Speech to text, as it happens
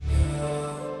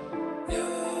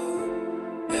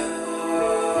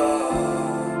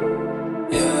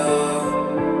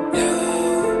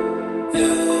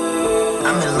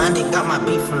my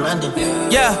beef from London.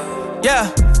 Yeah, yeah.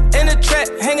 In the trap,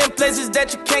 hanging places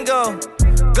that you can't go.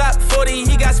 Glock 40,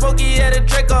 he got smoky at a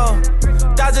Draco.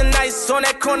 Thousand nights on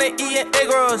that corner eating egg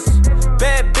rolls.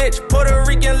 Bad bitch, Puerto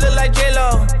Rican, look like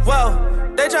J-Lo. Whoa,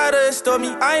 they try to extort me,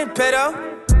 I ain't pedo.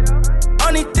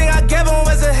 Only thing I gave him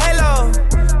was a halo.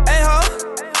 Hey ho,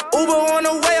 Uber on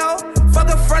the way ho. Fuck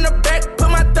her front to back, put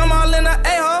my thumb all in the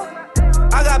A-hole.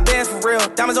 I got bands for real,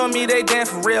 diamonds on me, they dance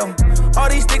for real. All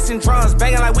these sticks and drums,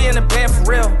 banging like we in the band for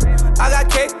real. I got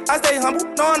cake, I stay humble,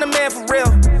 know I'm the man for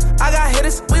real. I got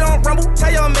hitters, we don't rumble,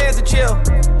 tell your mans to chill.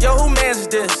 Yo, who mans is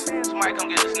this? Somebody come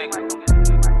get this nigga.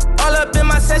 All up in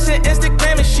my session,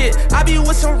 Instagram and shit. I be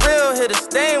with some real hitters,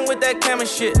 they ain't with that camera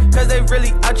shit. Cause they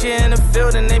really out here in the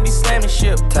field and they be slamming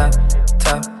shit. Top,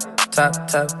 top, top,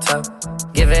 top, top.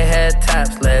 Giving head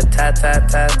taps, lip tap, tap,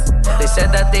 taps. They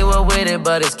said that they were with it,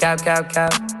 but it's cap, cap,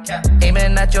 cap.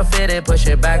 Aiming at your fitted, push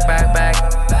it back, back, back.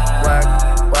 Whack,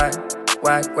 whack,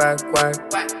 whack,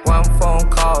 whack, whack. One phone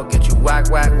call, get you whack,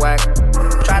 whack, whack.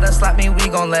 Try to slap me, we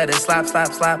gon' let it slap,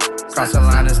 slap, slap. Cross the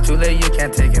line, it's too late, you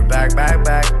can't take it back, back,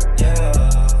 back.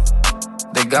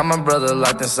 They got my brother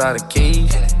locked inside a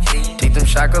cage. Take them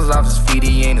shackles off his feet,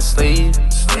 he ain't a slave.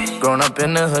 Grown up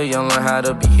in the hood, you learn how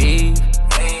to behave.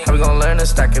 How we gon' learn to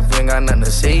stack if we ain't got nothing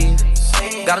to save?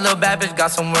 Got a little bad bitch,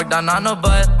 got some work done on her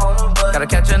butt. Gotta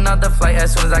catch another flight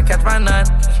as soon as I catch my nut.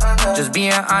 Just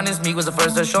being honest, me was the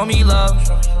first to show me love.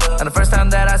 And the first time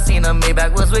that I seen her,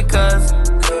 Maybach was with cuz.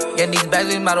 Getting these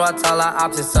bags, we might as well tell our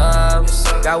opposites up.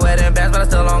 Got wedding bands, but I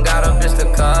still don't got a bitch to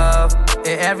cuff.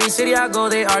 In every city I go,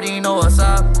 they already know what's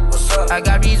up. I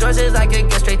got resources, I can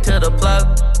get straight to the plug.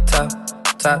 Top,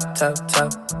 top, top,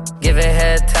 top. Giving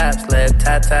head taps, lip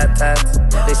tap, tap, taps.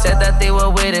 They said that they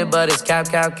were with it, but it's cap,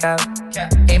 cap, cap.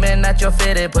 Aiming at your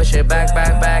fitted, push it back,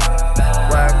 back, back.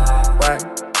 Whack, whack,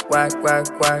 whack, whack,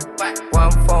 whack.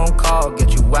 One phone call,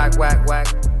 get you whack, whack, whack.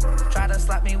 Try to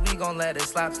slap me, we gon' let it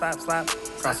slap, slap, slap.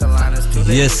 Cross the line is too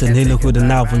late. Yes, een hele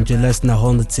goede avond. Je luistert naar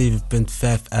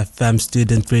 107.5 FM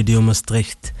Student Radio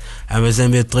Maastricht. En we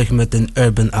zijn weer terug met een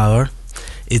Urban Hour.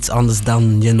 Iets anders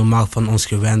dan je normaal van ons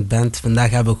gewend bent. Vandaag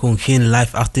hebben we gewoon geen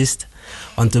live artiest.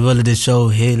 Want we willen de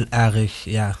show heel erg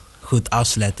goed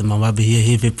afsluiten. Maar we hebben hier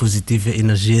heel veel positieve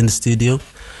energie in de studio.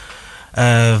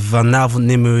 Vanavond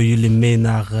nemen we jullie mee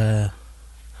naar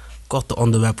korte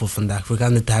onderwerpen vandaag. We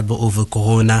gaan het hebben over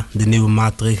corona, de nieuwe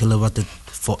maatregelen, wat het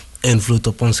voor invloed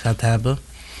op ons gaat hebben.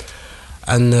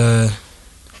 En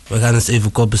we gaan eens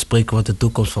even kort bespreken wat de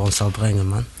toekomst voor ons zal brengen,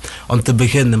 man. Om te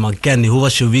beginnen, man. Kenny, hoe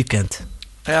was je weekend?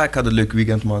 Ja, ik had een leuk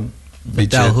weekend, man.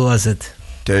 Vertel, hoe was het?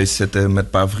 Thuis zitten met een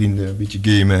paar vrienden, een beetje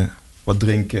gamen, wat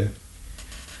drinken.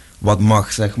 Wat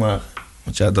mag, zeg maar.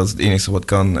 Want ja, dat is het enige wat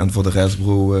kan. En voor de rest,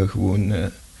 bro,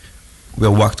 gewoon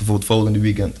weer wachten voor het volgende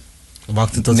weekend.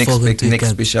 Wachten tot volgende weekend? Niks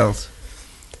speciaals.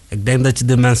 Ik denk dat je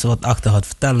de mensen wat achter had.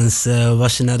 Vertel eens,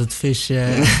 was je naar het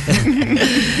visje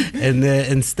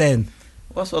in Stijn?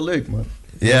 Was wel leuk, man.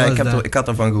 Ja, ik had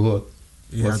ervan gehoord.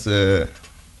 Het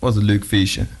was een leuk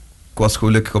feestje. Ik was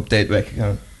gelukkig op tijd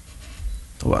weggegaan.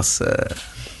 Er was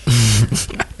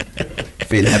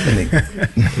veel happening.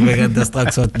 We gaan daar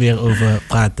straks wat meer over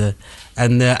praten.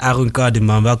 En Aaron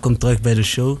Kardiman, welkom terug bij de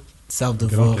show. Hetzelfde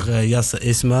voor Yasser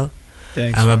Ismail.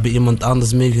 Thanks, en we hebben iemand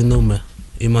anders meegenomen.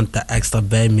 Iemand daar extra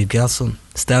bij, Miguelson.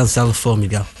 Stel jezelf voor,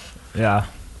 Miguel. Ja,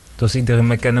 zoals iedereen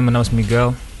mij kent, mijn naam is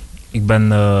Miguel. Ik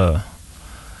ben,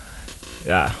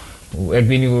 ik weet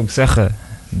niet hoe ik het zeggen.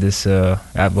 Dus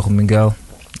ik ben Miguel.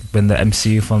 Ik ben de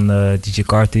MC van DJ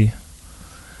Carti.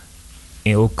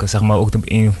 En ook, zeg maar, ook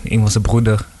een van zijn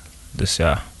broeder. Dus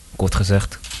ja, kort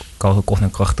gezegd, kort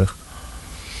en krachtig.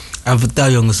 En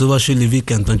vertel jongens, hoe was jullie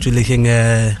weekend? Want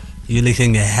jullie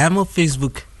gingen hem op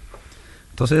Facebook.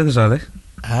 Het was heel gezellig.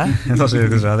 Huh? Het was heel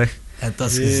gezellig. Het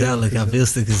was gezellig, ja, veel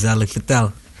te gezellig.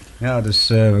 Vertel. Ja, dus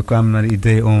we kwamen met het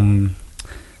idee om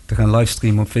te gaan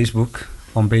livestreamen op Facebook.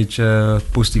 Om een beetje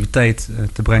positiviteit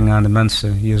te brengen aan de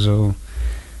mensen hier zo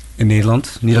in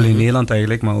Nederland. Niet alleen in Nederland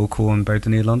eigenlijk, maar ook gewoon buiten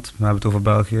Nederland. We hebben het over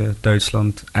België,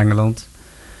 Duitsland, Engeland.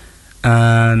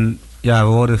 En ja,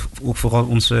 we wilden ook vooral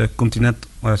onze continent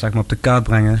zeg maar op de kaart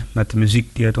brengen met de muziek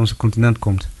die uit onze continent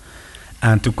komt.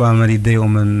 En toen kwamen we met het idee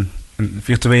om een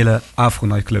virtuele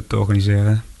Afro-nightclub te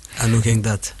organiseren. En hoe ging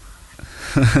dat?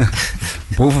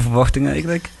 Boven verwachting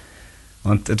eigenlijk.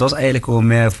 Want het was eigenlijk gewoon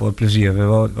meer voor het plezier.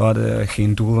 We hadden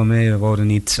geen doel ermee. We wilden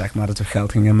niet zeg maar dat we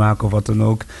geld gingen maken of wat dan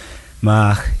ook.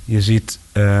 Maar je ziet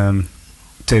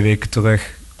 2 weken terug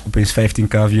opeens 15.000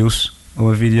 views op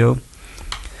een video.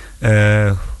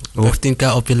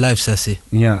 15.000 op je live sessie?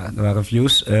 Ja, er waren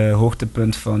views.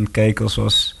 Hoogtepunt van kijkers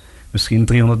was misschien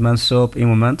 300 mensen op één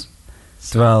moment.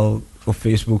 Terwijl op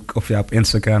Facebook of op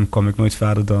Instagram kom ik nooit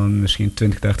verder dan misschien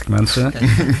 20, 30 mensen.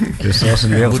 Dus dat was een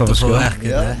wereld van verschil.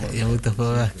 Je moet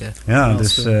ervoor werken. Ja,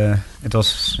 dus het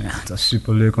was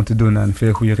super leuk om te doen en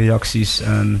veel goede reacties.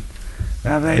 En we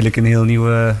hebben eigenlijk een heel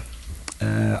nieuwe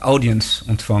audience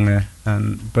ontvangen.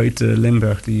 En buiten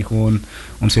Limburg die gewoon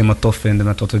ons helemaal tof vinden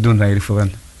met wat we doen eigenlijk voor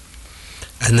hen.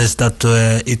 En is dat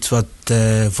iets wat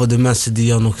voor de mensen die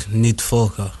jou nog niet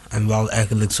volgen en wel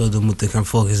eigenlijk zouden moeten gaan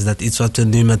volgen, is dat iets wat we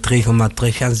nu met regelmaat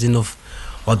terug gaan zien? Of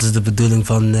wat is de bedoeling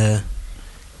van de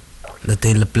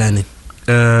hele planning?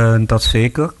 Dat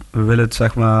zeker. We willen het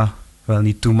zeg maar wel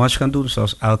niet too much gaan doen,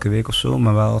 zoals elke week of zo,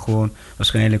 maar wel gewoon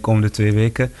waarschijnlijk om de 2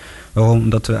 weken. Waarom?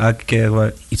 Omdat we elke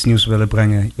keer iets nieuws willen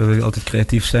brengen. We willen altijd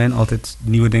creatief zijn, altijd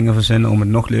nieuwe dingen verzinnen om het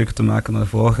nog leuker te maken dan de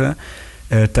vorige.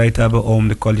 Tijd hebben om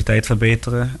de kwaliteit te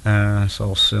verbeteren,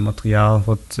 zoals materiaal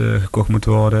wat gekocht moet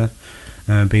worden,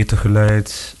 beter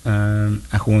geluid en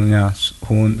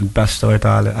gewoon het beste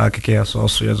uithalen elke keer,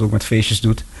 zoals je dat ook met feestjes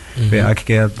doet. Weer elke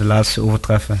keer de laatste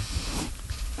overtreffen.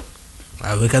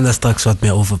 We gaan daar straks wat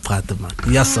meer over praten,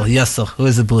 man. Yasser, hoe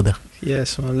is het, broeder?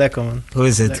 Yes, man, lekker, man. Hoe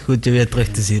is het? Lekker. Goed je weer terug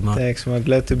te zien, man. Thanks, man,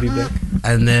 glad to be back.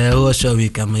 En hoe was jouw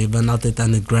weekend, man? Je bent altijd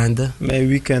aan het grinden. Mijn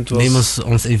weekend was... Neem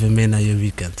ons even mee naar je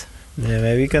weekend. Nee,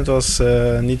 mijn weekend was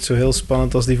niet zo heel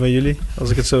spannend als die van jullie, als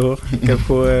ik het zo hoor.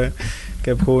 Ik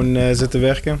heb gewoon zitten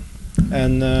werken.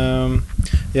 En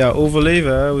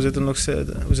overleven. Hè. We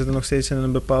zitten nog steeds in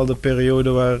een bepaalde periode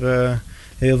waar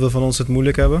heel veel van ons het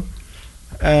moeilijk hebben.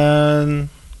 En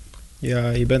ja,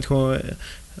 je bent gewoon...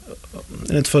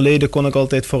 In het verleden kon ik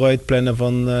altijd vooruit plannen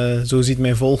van zo ziet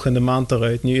mijn volgende maand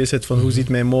eruit. Nu is het van hoe ziet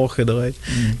mijn morgen eruit.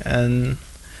 En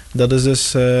dat is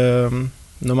dus...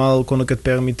 normaal kon ik het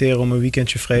permitteren om een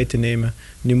weekendje vrij te nemen.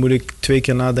 Nu moet ik 2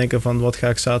 keer nadenken van wat ga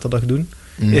ik zaterdag doen.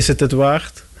 Is het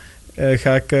waard?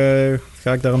 Ga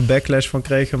ik daar een backlash van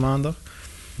krijgen maandag?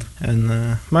 En,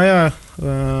 maar ja,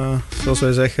 zoals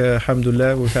wij zeggen,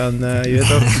 alhamdulillah, we gaan, je weet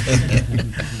toch,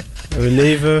 we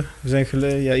leven, we zijn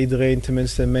iedereen,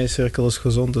 tenminste in mijn cirkel, is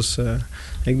gezond, dus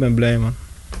ik ben blij, man.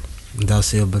 Dat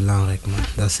is heel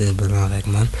belangrijk,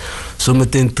 man.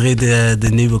 Zometeen treden de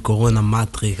nieuwe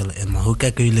coronamaatregelen in, man. Hoe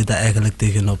kijken jullie daar eigenlijk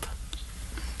tegenop?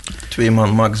 2 man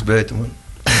max buiten, man.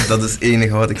 Dat is het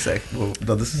enige wat ik zeg, bro.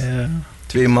 Dat is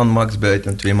 2 man max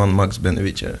buiten en 2 man max binnen,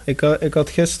 weet je. Ik had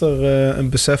gisteren een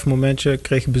besefmomentje. Ik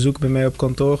kreeg bezoek bij mij op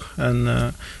kantoor. En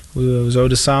we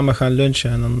zouden samen gaan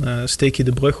lunchen. En dan steek je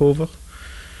de brug over.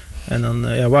 En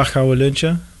dan, waar gaan we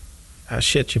lunchen?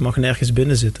 Shit, je mag nergens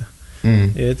binnen zitten.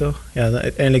 Je weet toch? Ja,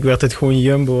 uiteindelijk werd het gewoon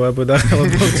Jumbo. We hebben daar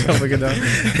wat boodschappen gedaan.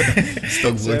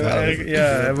 Stokbrood halen. Ja,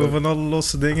 hebben we van alle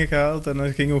losse dingen gehaald. En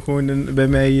dan gingen we gewoon bij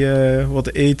mij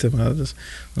wat eten. Maar dus,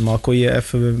 normaal kon je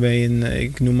even bij mij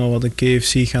ik noem maar wat, een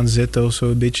KFC gaan zitten of zo.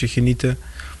 Een beetje genieten.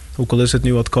 Ook al is het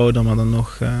nu wat kouder, maar dan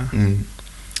nog...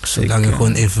 Zolang je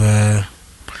gewoon even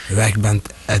weg bent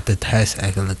uit het huis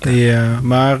eigenlijk. Ja,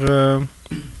 maar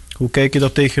hoe kijk je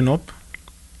daar tegenop?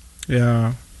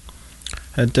 Ja...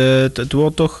 Het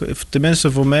wordt toch,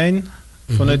 tenminste voor mij,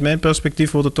 vanuit mijn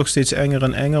perspectief wordt het toch steeds enger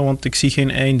en enger, want ik zie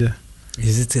geen einde.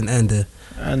 Je ziet geen einde.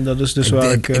 En dat is dus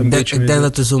waar ik een beetje... Ik denk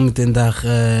dat we zo meteen daar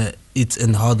iets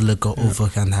inhoudelijker over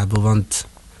gaan hebben, want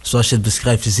zoals je het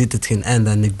beschrijft, je ziet het geen einde.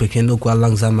 En ik begin ook wel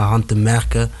langzamerhand te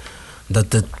merken dat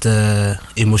het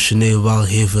emotioneel wel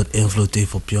heel veel invloed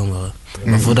heeft op jongeren.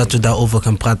 Maar voordat we daarover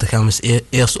gaan praten, gaan we eens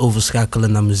eerst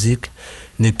overschakelen naar muziek.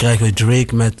 Nu krijgen we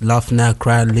Drake met Love Now,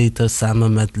 Cry Later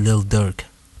samen met Lil Durk.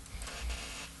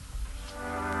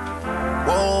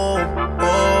 Whoa,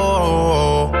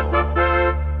 whoa,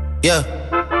 yeah.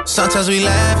 Sometimes we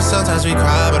laugh and sometimes we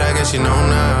cry, but I guess you know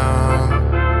now.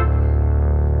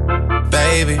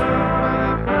 Baby,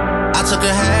 I took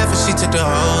a half and she took the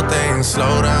whole thing.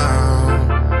 Slow down,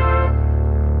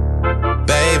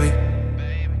 baby.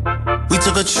 We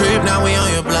took a trip, now we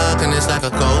on your block and it's like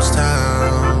a ghost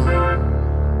town.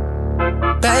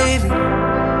 Baby,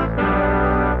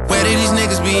 where did these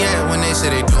niggas be at when they say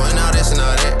they doing all this and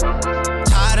all that?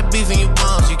 Tired of beefing you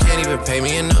bums, you can't even pay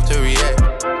me enough to react.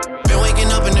 Been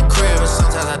waking up in the crib and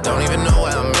sometimes I don't even know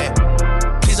where I'm at.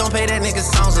 Please don't play that nigga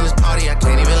songs in this party, I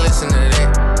can't even listen to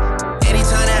that.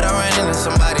 Anytime that I run into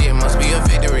somebody, it must be a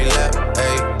victory lap.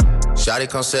 Hey, shawty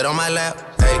come sit on my lap.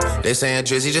 Hey, they saying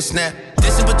Drizzy just snap.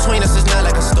 This in between us is not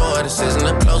like a store, this isn't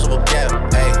a closable gap.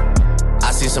 Hey,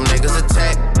 I see some niggas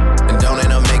attack and don't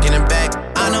end up making it back.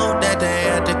 I know that they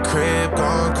at the crib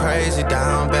going crazy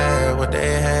down bad. What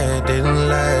they had didn't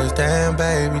last, damn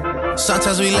baby.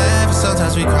 Sometimes we laugh and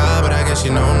sometimes we cry, but I guess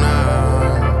you know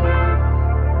now.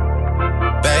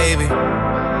 Baby,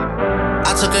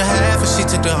 I took a half and she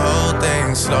took the whole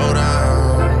thing. Slow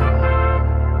down,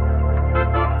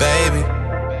 baby.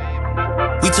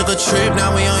 took a trip,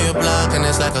 now we on your block and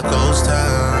it's like a ghost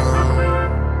town.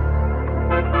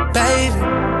 Baby,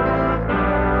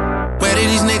 where did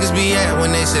these niggas be at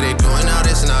when they say they doing all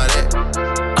this and all that?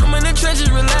 I'm in the trenches,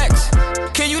 relax.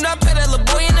 Can you not pay that little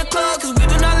boy in the club? Cause we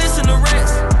do not listen to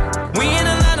rest. We in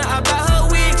Atlanta, I buy her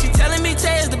wig. She telling me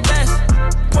Tay is the best.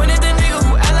 Point at the nigga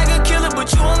who act like a killer, but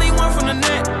you only one from the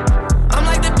net. I'm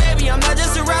like the baby, I'm not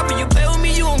just a rapper. You play with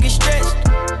me, you gon' get stretched.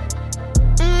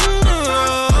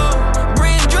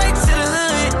 Bring Drake to the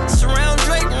hood. Surround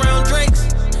Drake, around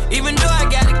Drakes. Even though I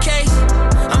got a case,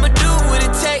 I'ma do what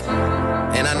it take.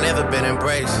 And I never been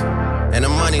embraced, and the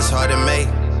money's hard to make,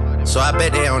 so I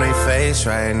bet they on their face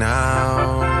right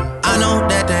now. I know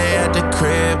that they at the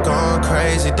crib going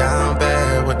crazy down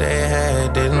bad. What they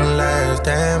had didn't last,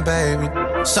 damn baby.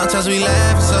 Sometimes we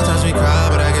laugh and sometimes we cry,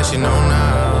 but I guess you know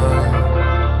now.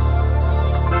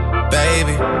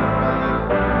 Baby,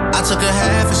 I took a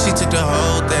half and she took the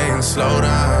whole thing. Slow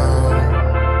down,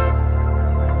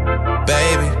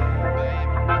 baby.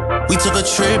 We took a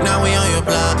trip, now we on your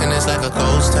block and it's like a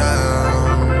ghost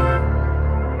town.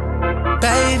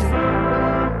 Baby,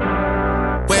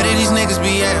 where did these niggas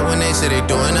be at when they say they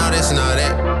doing all this and all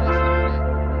that?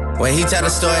 When he tell the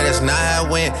story, that's not how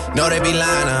it went. No, they be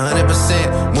lying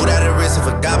 100%. Moved out of the wrist and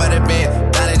forgot about the bend.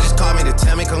 Now they just call me to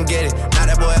tell me come get it. Now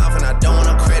that boy off and I don't want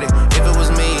no credit. If it was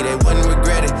me, they wouldn't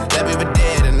regret it. Left me for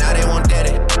dead and now they won't dead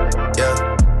it.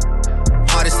 Yeah.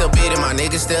 Heart is still beating, my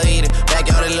niggas still eating.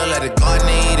 Backyard it look like the garden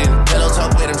eating. Pillow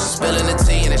talk with him, she spilling the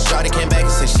tea. And then shorty came back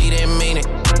and said she didn't mean it.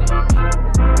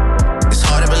 It's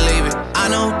hard to believe it. I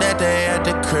know that they at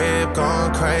the crib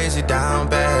going crazy down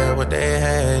bad. What they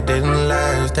had didn't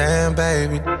last, damn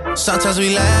baby. Sometimes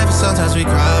we laugh and sometimes we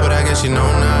cry, but I guess you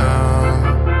know now.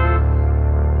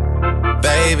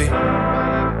 Baby,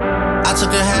 I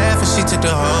took a half and she took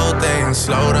the whole thing.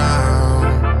 Slow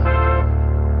down,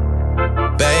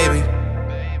 baby.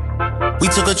 We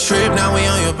took a trip, now we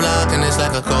on your block and it's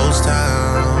like a ghost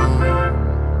town.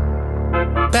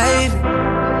 Baby,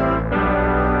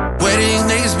 where do these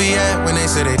niggas be at when they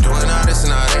say they doing all this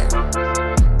and all that?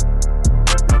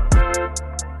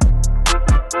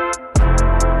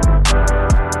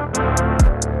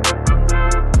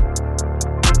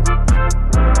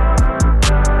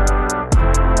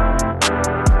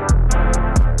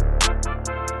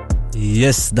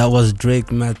 Yes, dat was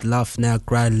Drake met Laugh Now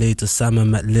Cry Later samen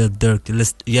met Lil Durk.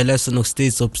 Jij luistert nog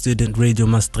steeds op Student Radio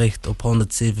Maastricht op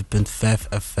 107.5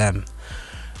 FM.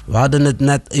 We hadden het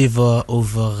net even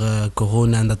over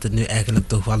corona en dat het nu eigenlijk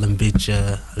toch wel een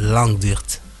beetje lang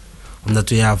duurt. Omdat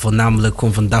we voornamelijk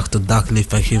gewoon van dag tot dag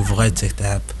leven en geen vooruitzichten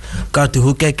hebben. Kartu,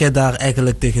 hoe kijk jij daar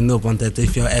eigenlijk tegenop? Want het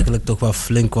heeft jou eigenlijk toch wel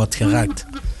flink wat geraakt.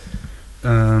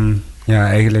 Ja,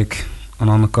 eigenlijk aan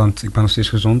de andere kant, ik ben nog steeds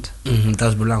gezond. Dat is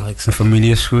het belangrijkste. Mijn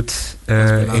familie is goed.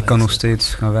 Ik kan nog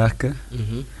steeds gaan werken.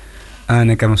 En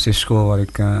ik heb nog steeds school waar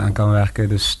ik aan kan werken.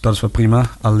 Dus dat is wel prima.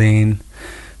 Alleen,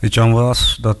 het jammer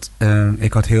was dat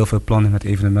ik had heel veel plannen met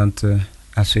evenementen,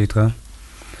 et cetera.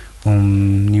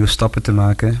 Om nieuwe stappen te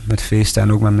maken met feesten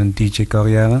en ook met mijn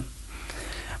DJ-carrière.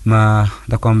 Maar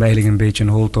daar kwam eigenlijk een beetje een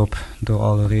hold op door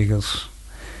alle regels.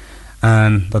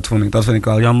 En dat vind ik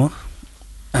wel jammer.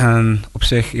 En op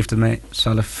zich heeft het mij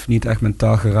zelf niet echt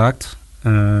mentaal geraakt.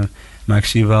 Maar ik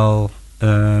zie wel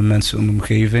mensen in de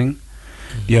omgeving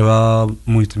die er wel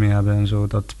moeite mee hebben en zo.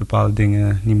 Dat bepaalde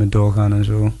dingen niet meer doorgaan en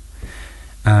zo.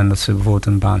 En dat ze bijvoorbeeld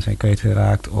een baan zijn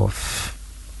kwijtgeraakt of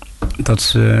dat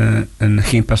ze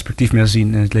geen perspectief meer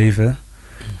zien in het leven.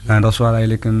 En dat is wel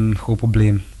eigenlijk een groot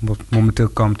probleem wat momenteel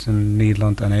kampt in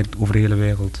Nederland en eigenlijk over de hele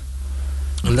wereld.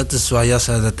 En dat is waar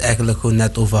Jasser het eigenlijk gewoon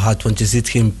net over had, want je ziet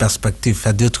geen perspectief.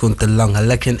 Het duurt gewoon te lang, er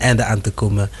lijkt geen einde aan te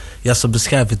komen. Jasser,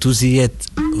 beschrijf het, hoe zie je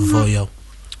het voor jou?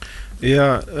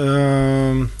 Ja,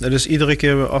 het is iedere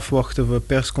keer weer afwachten voor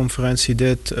persconferentie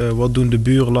dit, wat doen de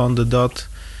buurlanden dat.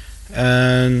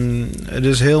 En het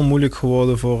is heel moeilijk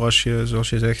geworden voor als je, zoals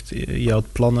je zegt, je had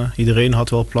plannen. Iedereen had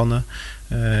wel plannen.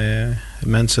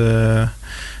 Mensen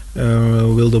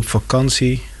wilden op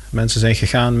vakantie. Mensen zijn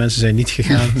gegaan, mensen zijn niet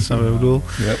gegaan. Dat is wat ik bedoel.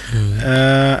 Yep.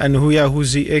 En hoe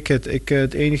zie ik het?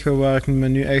 Het enige waar ik me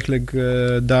nu eigenlijk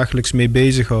dagelijks mee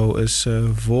bezig hou is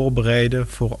voorbereiden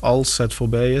voor als het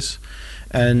voorbij is.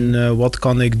 En wat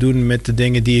kan ik doen met de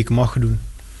dingen die ik mag doen.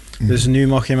 Dus nu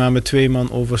mag je maar met 2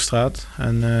 man over straat.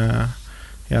 En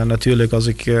ja, natuurlijk als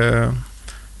ik...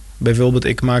 bijvoorbeeld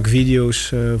ik maak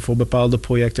video's voor bepaalde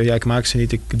projecten. Ja, ik maak ze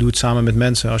niet. Ik doe het samen met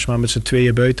mensen. Als je maar met z'n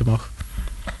tweeën buiten mag.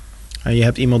 En je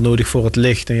hebt iemand nodig voor het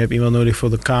licht. En je hebt iemand nodig voor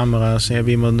de camera's. En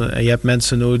je hebt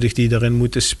mensen nodig die daarin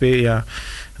moeten spelen.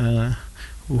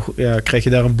 Ja, krijg je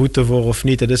daar een boete voor of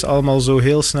niet? Het is allemaal zo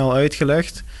heel snel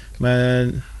uitgelegd. Maar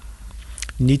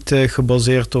niet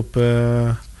gebaseerd op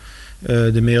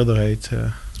de meerderheid.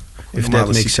 If that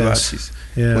Normale makes sense. situaties.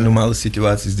 Ja. Gewoon normale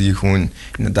situaties die je gewoon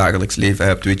in het dagelijks leven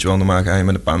hebt, weet je wel. Normaal ga je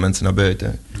met een paar mensen naar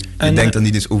buiten. Je denkt er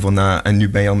niet eens over na en nu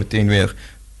ben je al meteen weer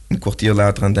een kwartier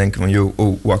later aan het denken van, yo,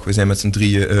 oh, wacht, we zijn met z'n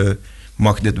drieën,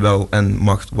 mag dit wel en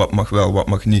wat mag wel, wat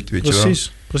mag niet, weet je wel.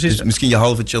 Precies. Dus misschien je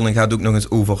halve chilling gaat ook nog eens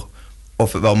over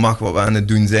of het wel mag wat we aan het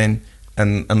doen zijn.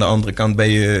 En aan de andere kant ben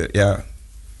je,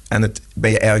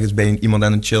 ben je ergens bij iemand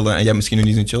aan het chillen en je hebt misschien nog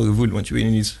niet zo'n chill gevoel, want je weet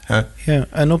niet eens. Hè? Ja,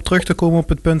 en om terug te komen op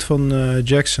het punt van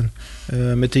Jackson,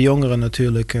 met de jongeren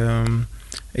natuurlijk.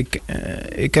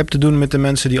 Ik heb te doen met de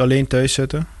mensen die alleen thuis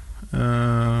zitten.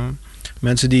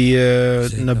 Mensen die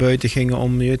naar buiten gingen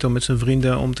om met zijn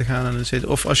vrienden om te gaan.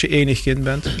 Of als je enig kind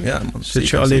bent, zit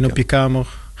je alleen op je kamer.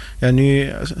 Ja,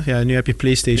 nu heb je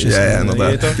PlayStation. Ja,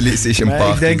 inderdaad. PlayStation maar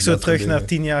Party. ik denk zo terug naar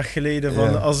 10 jaar geleden.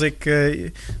 Van als ik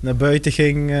naar buiten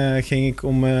ging, ging ik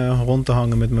om rond te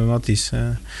hangen met mijn matties.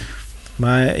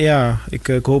 Maar ja,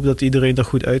 ik hoop dat iedereen er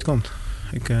goed uitkomt.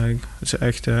 Het is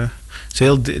echt het is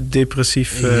heel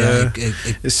depressief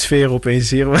sfeer opeens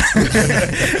hier. Maar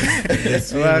het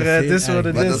is wat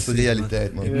het is. Dat is de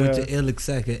realiteit, man. Ik moet je eerlijk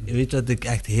zeggen, weet je wat ik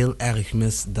echt heel erg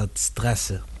mis? Dat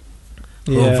stressen.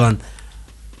 Van,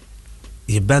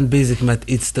 je bent bezig met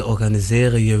iets te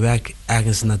organiseren, je werkt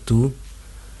ergens naartoe.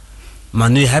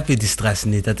 Maar nu heb je die stress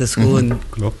niet. Het is gewoon...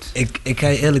 Klopt. Ik ga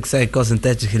je eerlijk zeggen, ik was een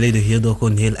tijdje geleden hierdoor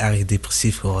gewoon heel erg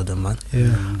depressief geworden, man. Ja.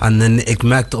 En ik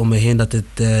merkte om me heen dat het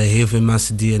heel veel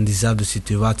mensen die in diezelfde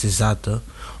situatie zaten,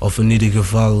 of in ieder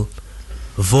geval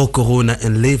voor corona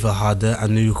een leven hadden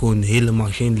en nu gewoon helemaal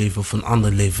geen leven of een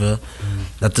ander leven,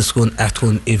 dat is gewoon echt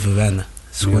gewoon even wennen.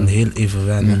 Het is gewoon heel even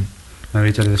wennen. Maar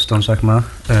weet je, dat is dan zeg maar...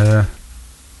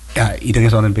 iedereen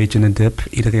zat een beetje in een dip.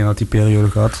 Iedereen had die periode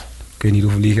gehad. Kun je niet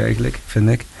overliegen eigenlijk, vind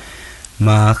ik.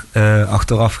 Maar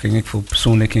achteraf ging ik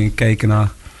persoonlijk kijken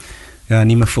naar...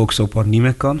 niet meer focussen op wat niet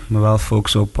meer kan, maar wel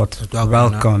focussen op wat wel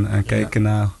kan. En kijken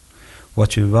naar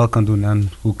wat je wel kan doen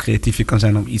en hoe creatief je kan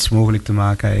zijn om iets mogelijk te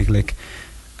maken eigenlijk.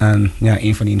 En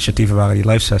een van die initiatieven waren die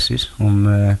live sessies. Om,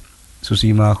 zo zie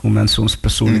je maar hoe mensen ons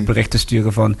persoonlijk berichten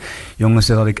sturen van... Jongens,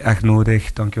 dit had ik echt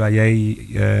nodig. Dankjewel jij,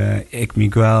 ik,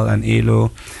 Miguel en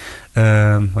Elo.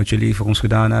 Wat jullie voor ons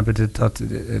gedaan hebben.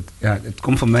 Het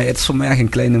komt van mij. Het is voor mij echt een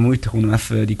kleine moeite gewoon om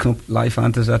even die knop live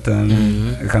aan te zetten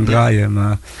en gaan draaien.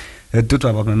 Maar het doet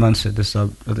wel wat met mensen. Dus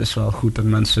dat is wel goed dat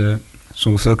mensen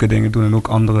zulke dingen doen. En ook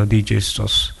andere DJ's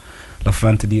zoals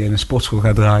Lavente die in een sportschool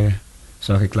gaat draaien.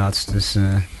 Zag ik laatst. Dus,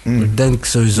 Ik denk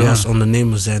sowieso als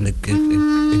ondernemer zijn,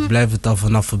 ik blijf het al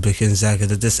vanaf het begin zeggen.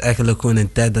 Het is eigenlijk gewoon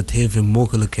een tijd dat heel veel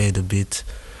mogelijkheden biedt.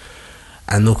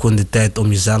 En ook gewoon de tijd om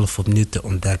jezelf opnieuw te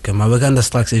ontdekken. Maar we gaan daar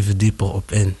straks even dieper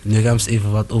op in. Nu gaan we eens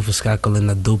even wat overschakelen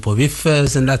naar Dopo. Wie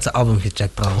heeft zijn laatste album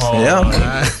gecheckt trouwens? Ja, man.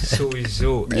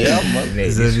 Sowieso. Ja, man.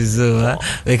 Nee, sowieso, hè.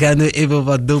 We gaan nu even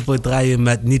wat Dopo draaien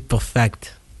met Niet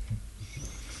Perfect.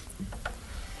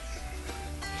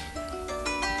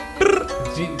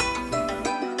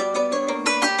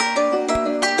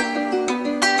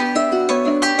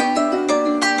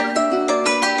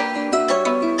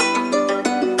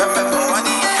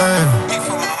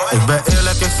 Ik ben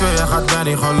eerlijk, ik zweer, je gaat mij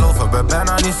niet geloven. Ben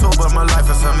bijna niet sober, mijn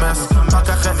life is een mes. Pak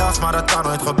er geen els, maar dat kan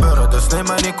nooit gebeuren. Dus neem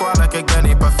me niet kwalijk, ik ben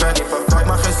niet perfect. Maak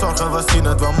maar geen zorgen, we zien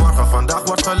het wel morgen. Vandaag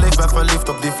wordt geleefd, ben verliefd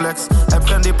op die flex. Heb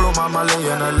geen diploma, maar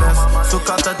alleen een les. Zoek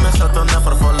altijd mis, dat we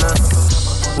never voor les.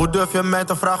 Hoe durf je mij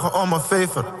te vragen om een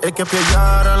favor? Ik heb je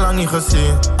jarenlang niet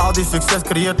gezien. Al die succes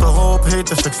creëert een hoop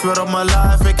haters. Ik zweer op mijn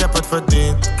life, ik heb het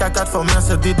verdiend. Kijk uit voor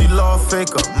mensen die love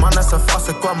faken. Mannen zijn vast,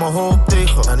 ik kwam mijn hoop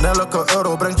tegen. En elke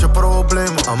euro brengt je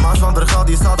problemen. Een man zonder geld,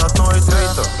 die zal dat nooit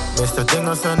weten. Meeste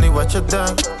dingen zijn niet wat je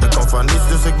denkt. Ik kom van niets,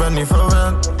 dus ik ben niet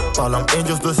verwend. Palm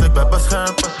Angels, dus ik ben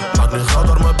beschermd. Maak nu geld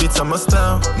door mijn beats en mijn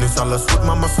stem. Nu is alles goed,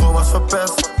 maar mijn school was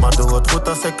verpest. Maar doe het goed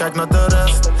als ik kijk naar de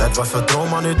rest. Het was een droom,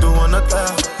 maar nu doen we het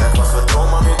echt. Het was een droom,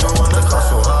 maar nu doen we het. Ik ga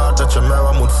zo hard dat je mij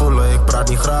wat moet voelen. Ik praat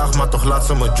niet graag, maar toch laat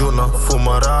ze me joenen. Voel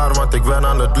me raar, want ik ben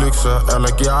aan het luxe.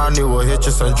 Elk jaar nieuwe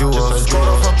hitjes en jewels.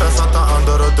 Scoren van pers had een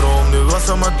andere droom. Nu was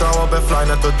ze me douwen, ben fly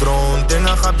net de drone.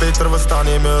 Dingen gaat beter, we staan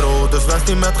niet meer rood. Dus wees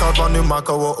niet met geld, want nu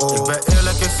maken we ook. Ik ben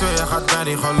eerlijk, ik zweer, je gaat mij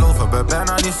niet geloven. Ben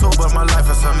bijna niet sober, mijn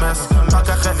life is een mes. Maak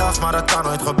er geen els, maar dat kan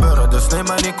nooit gebeuren. Dus neem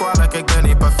me niet kwalijk, ik ben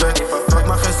niet perfect. Maak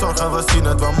maar geen zorgen, we zien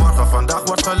het wel morgen. Vandaag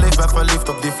wordt geleefd, ben verliefd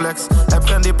op die flex. Heb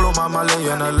geen diploma, maar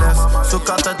alleen een les. Zoek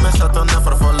altijd mis, dat we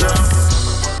never voor les.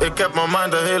 Ik heb mijn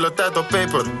mind de hele tijd op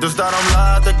paper, dus daarom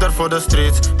laat ik er voor de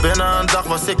streets. Binnen een dag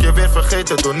was ik je weer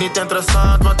vergeten. Doe niet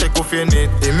interessant, want ik hoef je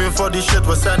niet. Immuun voor die shit,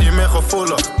 we zijn niet meer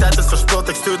gevoelig. Tijd is verspild,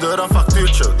 ik stuur er een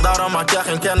factuurtje. Daarom maak jij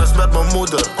geen kennis met mijn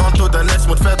moeder. On to the next,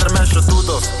 moet verder met je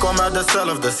doodles. Kom uit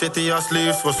dezelfde city als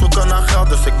liefst. We zoeken naar geld,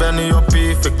 dus ik ben nu op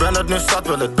pief. Ik ben het nu zat,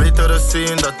 wil het betere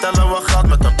zien. Dat tellen we geld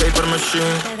met een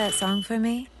papermachine. Play that song for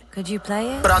me. Could you play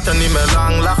it? Praten niet meer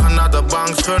lang, lachen naar de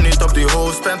bank. Scheur niet op die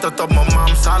hoes, spent het op mijn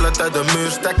mams. Haal het uit de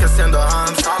muur, stekkers in de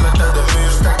hand. Haal het uit de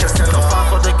muur, stekkers in de hand. Gevaar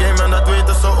voor de game en dat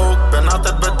weten ze ook. Ben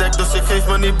altijd bedekt, dus ik geef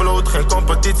me niet bloot. Geen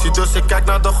competitie, dus ik kijk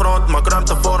naar de grond. Maak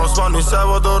ruimte voor ons, want nu zijn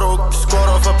we er ook.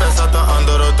 Score of pest uit een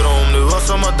andere droom. Nu was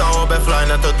ze me douwen bij fly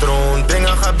net de troon.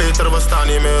 Dingen gaan beter, we staan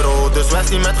niet meer rood. Dus wens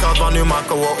niet met geld, want nu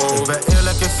maken we ook. Ik ben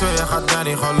eerlijk, ik zweer, je gaat mij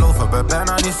niet geloven. Ben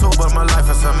bijna niet sober, mijn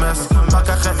life is een mes. Maak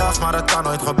er geen els, maar het kan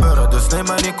nooit gebeuren. Dus neem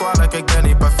me niet kwalijk, ik ben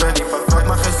niet perfect. Maak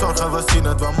me geen zorgen, we zien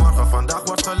het wel morgen. Vandaag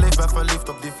wordt geleefd, ben verliefd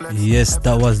op die flex. Yes,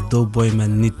 dat was Doughboy met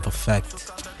Niet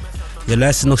Perfect. Je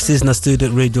luistert nog steeds naar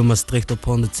Student Radio Maastricht op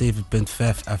 107.5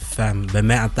 FM. Bij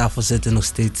mij aan tafel zitten nog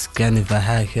steeds Kenny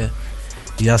Verhagen,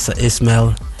 Yasser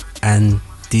Ismail en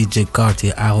DJ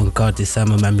Cartier, Aaron Cartier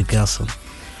samen met Miguelson.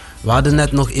 We hadden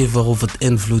net nog even over het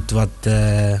invloed wat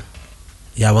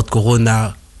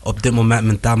corona op dit moment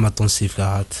mentaal met ons heeft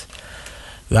gehad.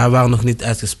 We waren nog niet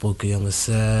uitgesproken, jongens.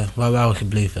 Waar waren we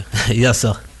gebleven?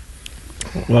 Yasser.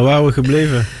 Waar waren we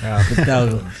gebleven? Ja, vertel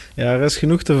me. Ja, er is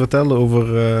genoeg te vertellen over...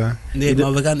 nee,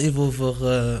 maar we gaan even over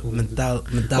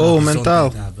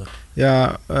mentaal hebben.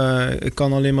 Ja, ik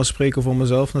kan alleen maar spreken voor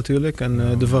mezelf natuurlijk.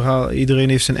 En iedereen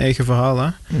heeft zijn eigen verhaal. Hè?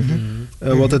 Mm-hmm.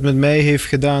 Wat het met mij heeft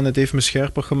gedaan, het heeft me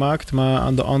scherper gemaakt. Maar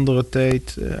aan de andere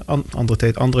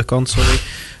kant, sorry.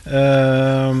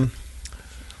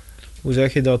 Hoe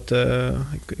zeg je dat?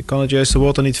 Ik kan het juiste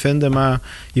woord er niet vinden, maar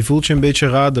je voelt je een beetje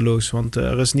radeloos. Want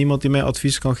er is niemand die mij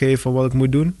advies kan geven van wat ik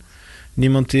moet doen.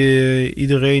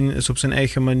 Iedereen is op zijn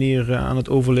eigen manier aan het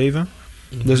overleven.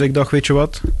 Mm-hmm. Dus ik dacht, weet je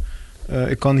wat?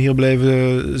 Ik kan hier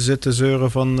blijven zitten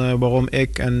zeuren van waarom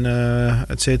ik en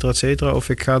et cetera, et cetera. Of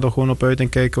ik ga er gewoon op uit en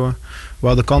kijken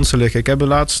waar de kansen liggen. Ik heb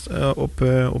laatst op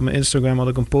mijn Instagram had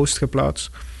ik een post geplaatst.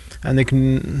 En ik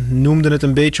noemde het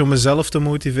een beetje om mezelf te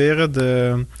motiveren.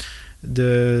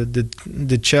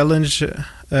 De challenge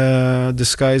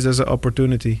disguised as an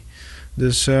opportunity.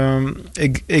 Dus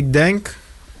ik denk,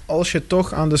 als je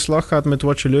toch aan de slag gaat met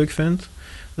wat je leuk vindt,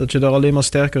 dat je daar alleen maar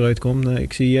sterker uitkomt.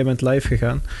 Ik zie, jij bent live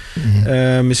gegaan.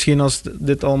 Mm-hmm. Misschien als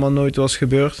dit allemaal nooit was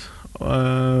gebeurd,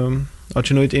 had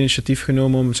je nooit initiatief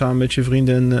genomen om samen met je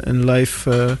vrienden een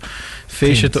live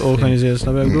feestje te organiseren.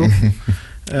 Snap je wat ik bedoel?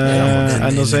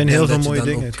 En er zijn heel veel mooie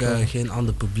dingen. Dat je dan ook geen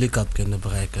ander publiek had kunnen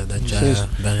bereiken. Dat je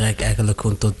bereik eigenlijk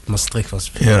gewoon tot Maastricht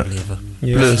was gebleven.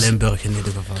 Ja. Plus Limburg in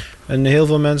ieder geval. En heel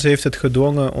veel mensen heeft het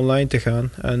gedwongen online te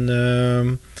gaan.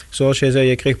 En zoals jij zei,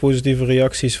 je kreeg positieve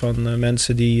reacties van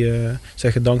mensen die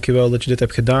zeggen dankjewel dat je dit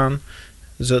hebt gedaan.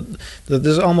 Dus dat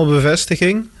is allemaal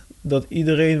bevestiging dat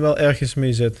iedereen wel ergens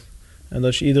mee zit. En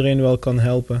dat je iedereen wel kan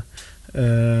helpen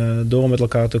door met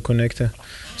elkaar te connecten.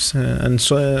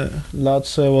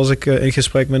 Laatst was ik in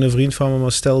gesprek met een vriend van me,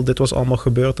 maar stel dit was allemaal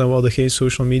gebeurd en we hadden geen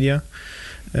social media.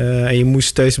 En je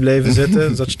moest thuis blijven zitten,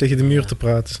 dan zat je tegen de muur te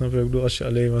praten. Snap je? Ik bedoel, als je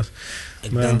alleen was.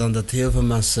 Ik denk dan dat heel veel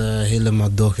mensen helemaal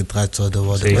doorgedraaid zouden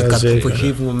worden. Zeker, maar op een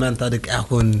gegeven moment had ik echt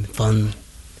gewoon van...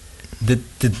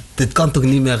 Dit kan toch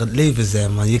niet meer het leven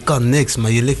zijn, man. Je kan niks,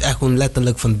 maar je leeft echt gewoon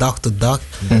letterlijk van dag tot dag.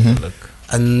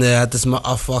 En het is maar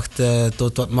afwachten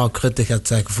tot wat Mark Rutte gaat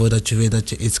zeggen voordat je weet dat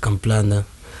je iets kan plannen.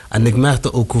 En ik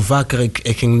merkte ook hoe vaker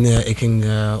ik ging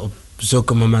op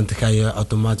zulke momenten ga je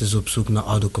automatisch op zoek naar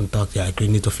oude contact. Ja, ik weet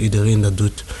niet of iedereen dat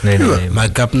doet. Nee, maar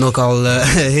ik heb nogal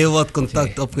heel wat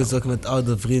contact opgezocht met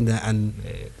oude vrienden. En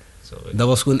dat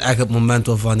was gewoon echt het moment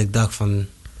waarvan ik dacht van...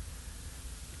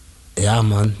 Ja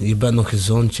man, je bent nog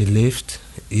gezond, je leeft.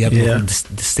 Je hebt nog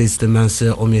steeds de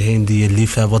mensen om je heen die je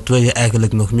lief hebben. Wat wil je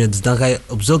eigenlijk nog meer? Dus dan ga je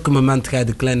op zulke momenten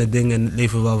de kleine dingen in het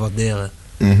leven wel waarderen.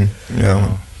 Mm-hmm. Ja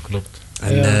man, klopt.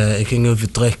 En ik ging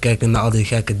even terugkijken naar al die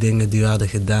gekke dingen die we hadden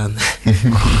gedaan.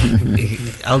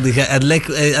 Het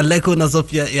lijkt gewoon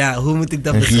alsof je, hoe moet ik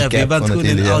dat beschrijven? Je bent gewoon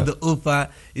een oude opa.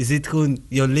 Je ziet gewoon,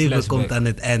 jouw leven komt aan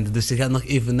het einde. Dus je gaat nog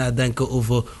even nadenken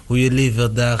over hoe je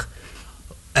leven daar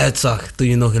uitzag toen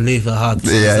je nog een leven had.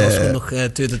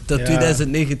 Tot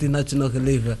 2019 had je nog een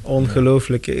leven.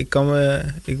 Ongelooflijk.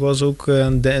 Ik was ook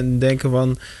aan het denken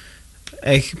van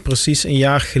echt precies een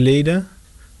jaar geleden.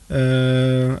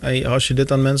 Als je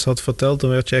dit aan mensen had verteld, dan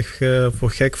werd je echt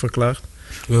voor gek verklaard.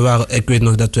 Ik weet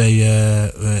nog dat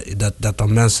dat er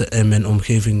mensen in mijn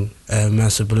omgeving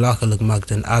mensen belachelijk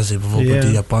maakten in Azië. Bijvoorbeeld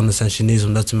de Japanners en Chinezen,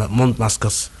 omdat ze met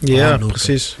mondmaskers aanlopen.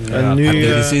 Precies. Ja. En nu, heb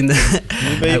je gezien,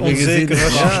 nu ben je onzeker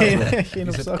als je geen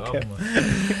op zak hebt.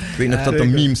 Ik weet nog dat er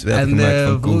memes werden gemaakt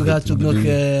van COVID. Hoe gaat je ook nog...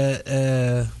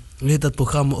 weet dat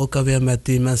programma ook alweer met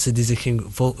die mensen die zich gingen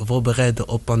voorbereiden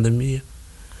op pandemieën?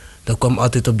 Dat kwam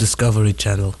altijd op Discovery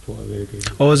Channel.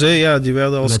 Die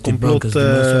werden als met complot... Die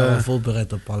waren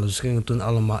voorbereid op alles. Ze gingen toen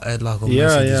allemaal uitlachen om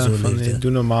mensen die zo leefden.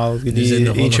 Doe normaal.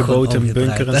 Die eentje boot in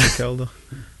bunker in zijn kelder.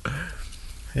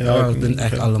 Het zijn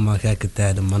echt allemaal gekke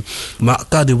tijden, man. Maar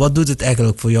Kadi, wat doet het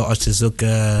eigenlijk voor jou als je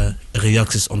zulke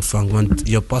reacties ontvangt? Want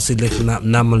je passie ligt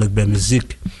namelijk bij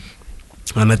muziek.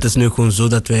 En het is nu gewoon zo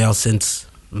dat wij al sinds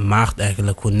maart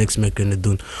eigenlijk gewoon niks meer kunnen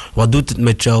doen. Wat doet het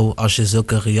met jou als je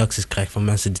zulke reacties krijgt van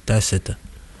mensen die thuis zitten?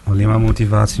 Alleen maar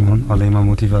motivatie, man. Alleen maar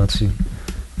motivatie.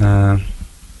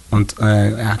 Want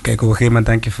kijk, op een gegeven moment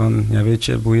denk je van, ja weet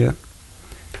je, boeien.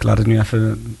 Ik laat het nu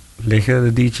even liggen,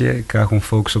 de DJ. Ik ga gewoon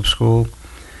focussen op school.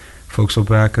 Focussen op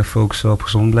werken, focussen op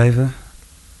gezond blijven.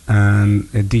 En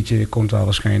het DJ komt wel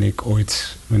waarschijnlijk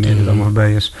ooit, wanneer het allemaal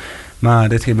voorbij is. Maar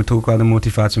dit geeft me toch ook wel de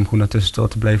motivatie om gewoon daartussen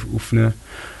te blijven oefenen.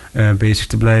 Bezig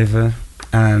te blijven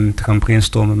en te gaan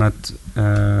brainstormen met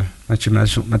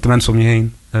de mensen om je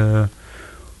heen.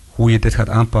 Hoe je dit gaat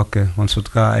aanpakken. Want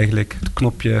zodra eigenlijk het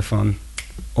knopje van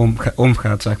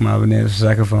omgaat, zeg maar, wanneer ze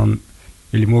zeggen van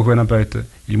jullie mogen weer naar buiten,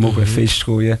 jullie mogen weer feestjes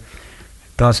gooien.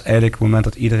 Dat is eigenlijk het moment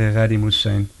dat iedereen ready moet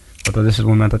zijn. Want dat is het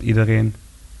moment dat iedereen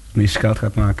het meeste geld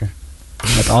gaat maken.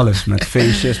 Met alles, met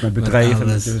feestjes, met bedrijven,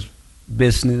 met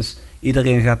business.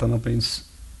 Iedereen gaat dan opeens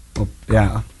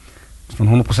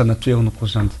van 100% naar 200%.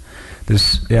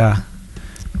 Dus ja,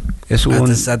 is gewoon...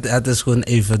 Het is gewoon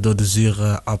even door de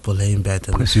zure appel heen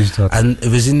bijten. Precies dat. En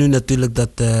we zien nu natuurlijk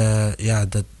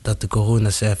dat de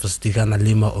coronacijfers die gaan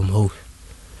alleen maar omhoog.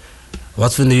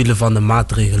 Wat vinden jullie van de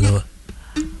maatregelen?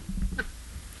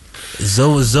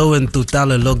 Zou een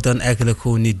totale lockdown eigenlijk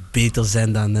gewoon niet beter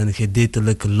zijn dan een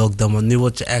gedeeltelijke lockdown? Want nu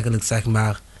word je eigenlijk, zeg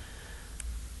maar,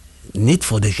 niet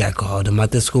voor de gek gehouden, maar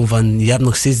het is gewoon van, je hebt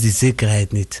nog steeds die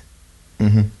zekerheid niet.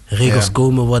 Regels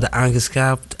komen, worden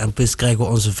aangescherpt en plus krijgen we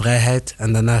onze vrijheid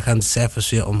en daarna gaan de cijfers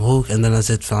weer omhoog en daarna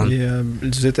zit van... Ja, we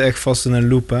zitten echt vast in een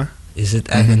loop, hè. Je zit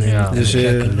echt in een loop. Dus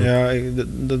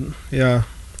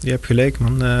je hebt gelijk,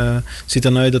 man. Het ziet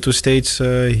er nou uit dat we steeds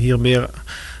hier meer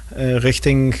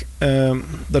richting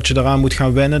dat je eraan moet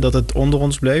gaan wennen, dat het onder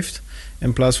ons blijft.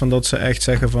 In plaats van dat ze echt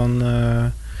zeggen van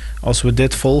als we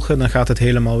dit volgen, dan gaat het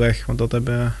helemaal weg. Want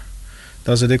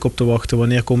daar zit ik op te wachten.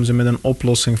 Wanneer komen ze met een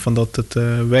oplossing van dat het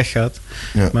weggaat?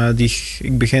 Ja. Maar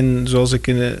ik begin, zoals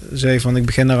ik zei, ik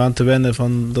begin eraan te wennen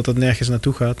van dat het nergens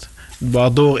naartoe gaat.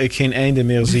 Waardoor ik geen einde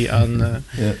meer zie aan...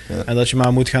 En dat je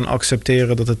maar moet gaan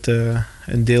accepteren dat het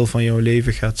een deel van jouw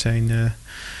leven gaat zijn.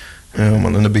 Ja,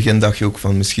 man, in het begin dacht je ook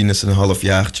van misschien is het een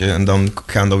halfjaartje en dan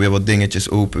gaan er weer wat dingetjes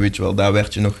open, weet je wel. Daar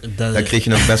kreeg je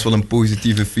nog best wel een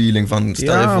positieve feeling van,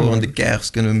 stel je voor, aan de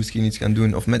kerst kunnen we misschien iets gaan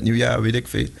doen, of met nieuwjaar, weet ik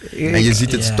veel. En je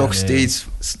ziet het toch steeds,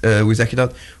 hoe zeg je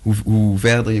dat, hoe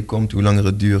verder je komt, hoe langer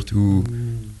het duurt, hoe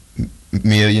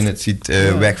meer je het ziet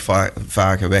wegvallen.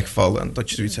 En dat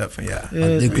je zoiets hebt van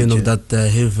ik weet nog dat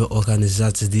heel veel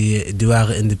organisaties die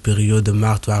waren in de periode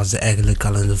maart, waren ze eigenlijk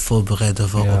al in de voorbereiding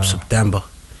voor op september.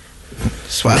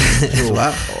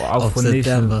 Zwaar. Op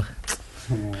september.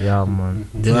 Ja, man.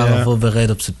 Die waren voorbereid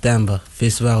op september.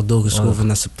 Feesten waren doorgeschoven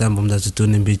naar september omdat ze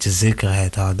toen een beetje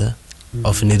zekerheid hadden.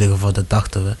 Of in ieder geval, dat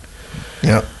dachten we.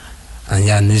 Ja. En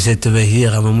ja, nu zitten we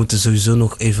hier en we moeten sowieso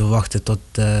nog even wachten tot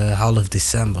half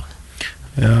december.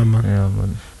 Ja, man.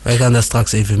 Wij gaan daar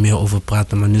straks even meer over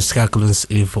praten, maar nu schakelen we eens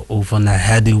even over naar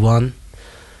Heady One.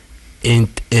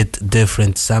 Ain't It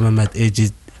Different, samen met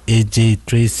AJ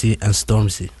Tracy en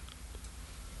Stormzy.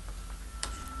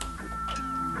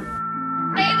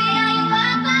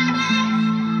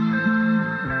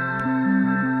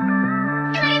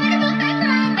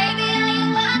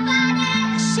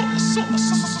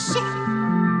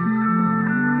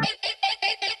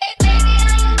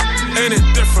 Ain't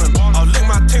it different? I'll link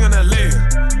my ting in LA.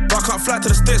 But I can't fly to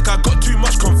the States, cause I got too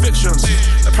much convictions.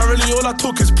 Apparently all I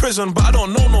talk is prison, but I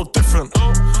don't know no different.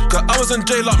 Cause I was in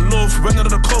jail up north, went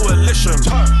under the coalition.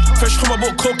 Fresh from I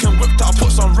bought coke and whipped out, I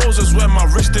put some roses where my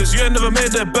wrist is. You ain't never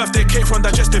made their birthday cake from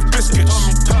digestive biscuits.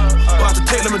 But I had to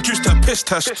take them and juice that piss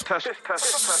test.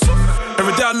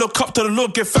 Every day I look up to the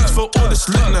Lord, give thanks for all this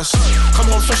litness.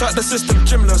 Come home fresh out the system,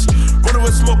 gymless. Running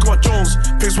with smoke on my Jones.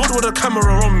 Pigs wood with a camera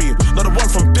on me, not the one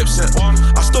from Dipset.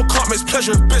 I still can't mix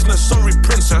pleasure with business, sorry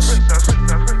princess.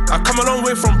 I come a long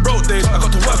way from broke days, I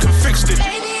got to work and fixed it.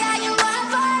 Baby, are you up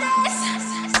for this?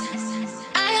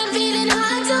 I am feeling hot.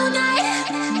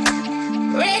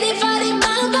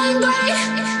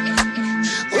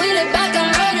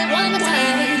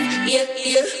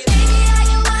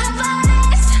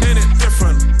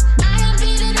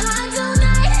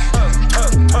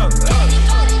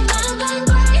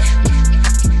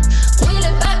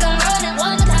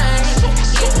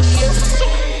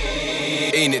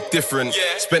 different.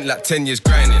 Spent like 10 years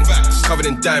grinding. Covered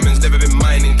in diamonds, never been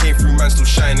mining. Came through, man, still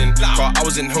shining. Car, I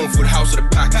was in home for the house with a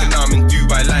pack, and now I'm in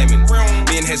Dubai Lyman.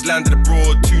 Me and Hez landed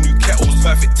abroad, 2 new kettles,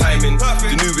 perfect timing.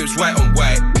 The new whip's white on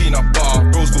white, peanut butter,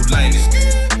 rose gold lining.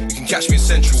 Catch me in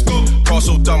Central. Car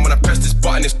so done when I press this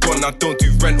button, it's gone. I don't do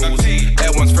rentals.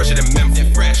 Air one's fresher than menthol.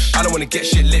 I don't wanna get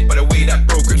shit lit by the way that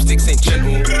bro grip sticks ain't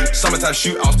gentle. Summertime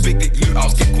shootouts, big dick loot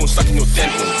outs, get corn stuck in your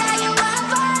dental.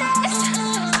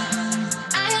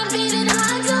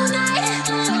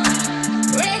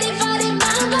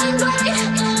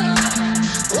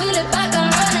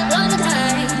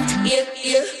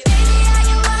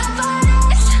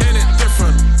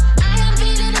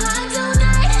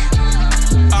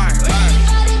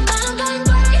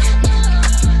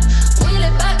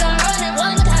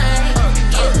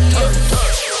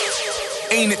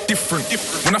 Ain't it different?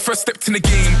 When I first stepped in the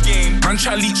game, man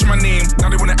try to leech my name, now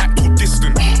they wanna act all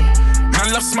distant.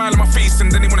 Man love smile on my face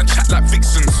and then they wanna chat like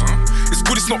vixens. It's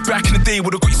good it's not back in the day,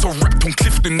 would've got you so wrapped on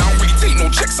Clifton. I don't really take no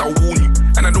checks, I'll warn you.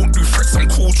 And I don't do threats, I'm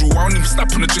cordial. I don't even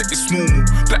snap on the jet, it's normal.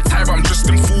 Black tie, but I'm just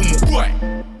informal. Why?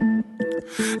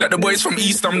 Like the boys from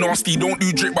East, I'm nasty. Don't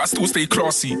do drip, but I still stay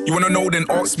classy. You wanna know, then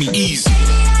ask me, easy.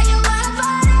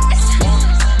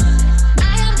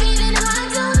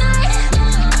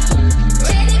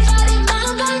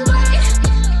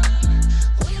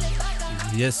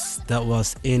 Yes, dat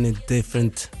was Ain't It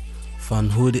Different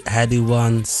van Heady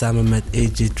One samen met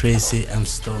AJ Tracy en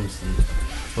Stormzy.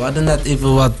 We hadden net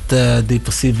even wat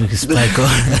depressieve gesprekken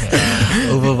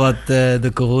over wat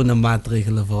de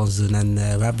coronamaatregelen voor ons doen. En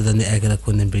we hebben er nu eigenlijk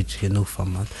gewoon een beetje genoeg van,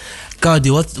 man.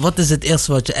 Cardi, wat is het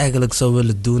eerste wat je eigenlijk zou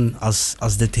willen doen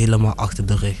als dit helemaal achter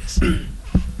de rug is?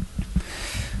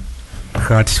 Een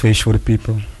gratis feestje voor de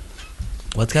people.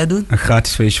 Wat ga je doen? Een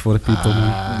gratis feestje voor de people,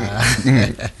 man.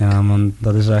 Ja, man,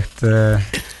 dat is echt...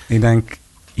 ik denk,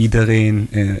 iedereen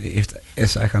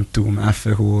is echt aan toe om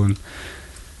even gewoon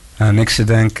aan niks te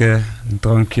denken, een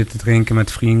drankje te drinken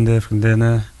met vrienden,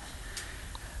 vriendinnen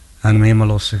en om helemaal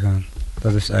los te gaan.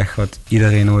 Dat is echt wat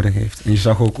iedereen nodig heeft. En je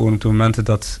zag ook op de momenten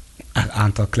dat er een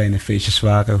aantal kleine feestjes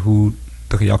waren, hoe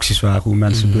de reacties waren, hoe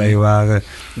mensen blij waren.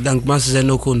 Ik denk, mensen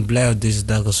zijn ook gewoon blij op deze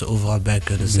dag als ze overal bij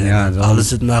kunnen zijn. Ja, al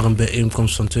is het maar een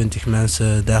bijeenkomst van 20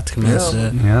 mensen, 30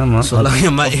 mensen. Ja, man. Zolang je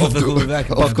maar even gewoon weg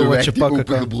of de weg die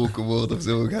opengebroken wordt of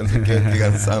zo, gaan ze kijken,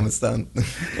 gaan ze samen staan.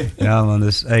 Ja, man,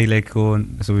 dus eigenlijk gewoon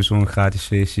sowieso een gratis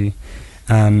feestje.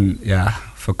 En ja,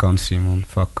 vakantie, man,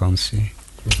 vakantie.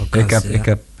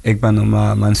 Ik ben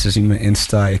normaal, mensen zien me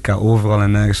Insta, ik ga overal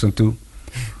en nergens naartoe.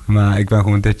 Maar ik ben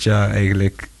gewoon dit jaar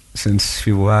eigenlijk sinds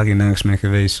februari nergens meer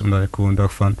geweest, omdat ik gewoon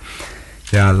dacht van,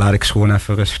 ja, laat ik gewoon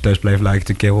even rustig thuis blijven, laat ik het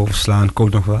een keer overslaan,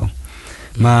 komt nog wel.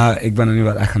 Maar ik ben er nu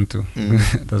wel echt aan toe,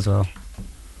 dat is wel.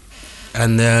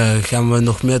 En gaan we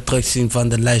nog meer terugzien van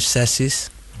de live sessies?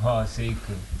 Ja,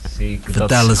 zeker.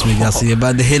 Vertel eens, Miguel, je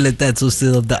bent de hele tijd zo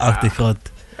stil op de achtergrond.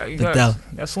 Vertel.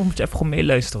 Ja, soms moet je even gewoon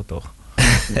meeluisteren, toch?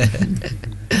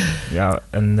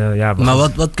 Maar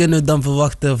wat kunnen we dan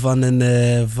verwachten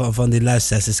van die live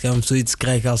sessies? Gaan we zoiets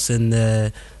krijgen als een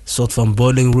soort van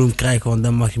bowling room krijgen? Want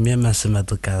dan mag je meer mensen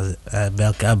met elkaar, bij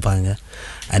elkaar brengen.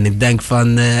 En ik denk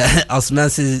van, als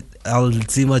mensen al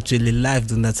zien wat jullie live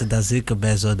doen, dat ze daar zeker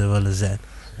bij zouden willen zijn.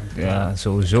 Ja,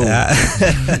 sowieso. Ja.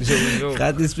 Sowieso.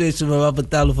 Gaat die speeltje maar wat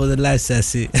betalen voor de live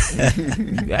sessie?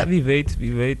 Ja, wie weet.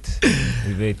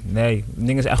 Nee, het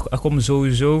ding is, er komen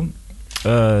sowieso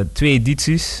 2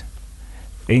 edities.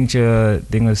 Eentje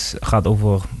gaat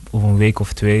over een week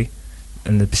of 2.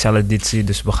 Een speciale editie,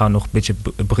 dus we gaan nog een beetje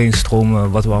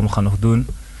brainstormen wat we allemaal gaan nog doen.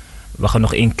 We gaan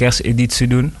nog 1 kersteditie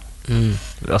doen.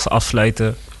 Als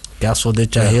afsluiten. Kerst wordt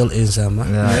dit jaar heel eenzaam,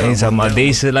 hè? Ja, eenzaam, maar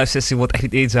deze live sessie wordt echt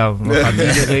niet eenzaam. We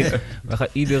gaan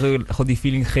iedereen gewoon die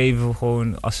feeling geven,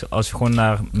 gewoon als je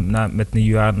gewoon met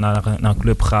nieuwjaar naar een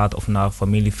club gaat of naar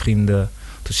familie, vrienden.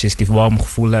 Dus je die warm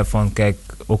gevoel hebt van, kijk,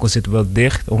 ook al zitten we wel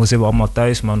dicht, ook al zitten we allemaal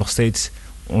thuis, maar nog steeds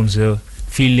onze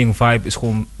feeling, vibe is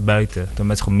gewoon buiten. Dat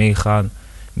mensen gewoon meegaan,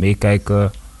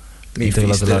 meekijken.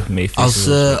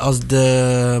 Als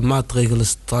de maatregelen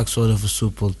straks worden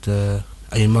versoepeld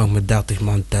en je mag met 30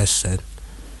 man thuis zijn,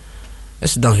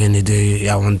 is het dan geen idee?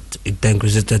 Ja, want ik denk we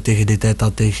zitten tegen die tijd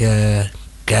al tegen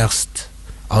kerst,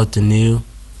 oud en nieuw.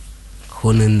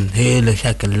 Gewoon een hele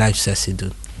gekke live sessie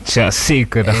doen. Ja,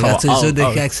 zeker. Dan gaan we sowieso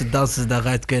de gekste dansers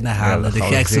daaruit kunnen halen. De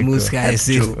gekste moves ga je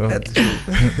zien. Dat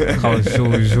gaan we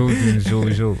sowieso doen,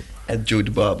 sowieso. En Joe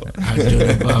de Barber.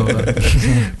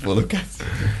 Volle kat.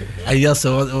 En Jasse,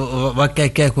 wat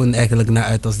kijk jij gewoon eigenlijk naar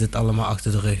uit als dit allemaal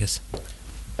achter de rug is?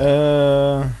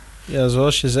 Ja,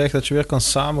 zoals je zegt, dat je weer kan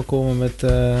samenkomen met...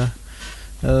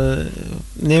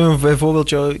 neem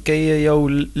bijvoorbeeld ken je jouw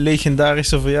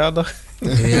legendarische verjaardag?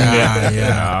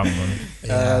 Ja,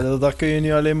 man. Daar kun je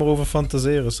nu alleen maar over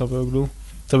fantaseren, snap je wat ik bedoel?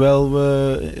 Terwijl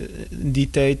we in die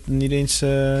tijd niet eens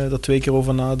er 2 keer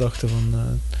over nadachten.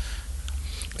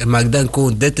 Maar ik denk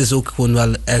gewoon, dit is ook gewoon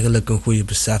wel eigenlijk een goede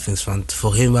beseffing. Want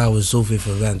voorheen waren we zoveel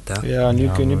verwend. Hè? Ja, nu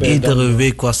kun je bij Iedere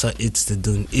week was er iets te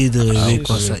doen.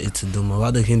 Maar we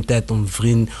hadden geen tijd om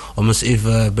eens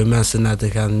even bij mensen naar te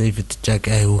gaan. Even te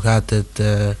checken, hey, hoe gaat het?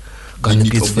 Kan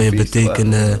ik iets voor je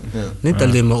betekenen? Niet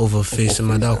alleen maar over feesten,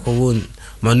 maar dan gewoon.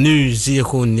 Maar nu zie je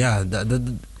gewoon,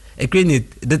 ik weet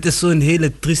niet, dit is zo'n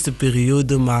hele trieste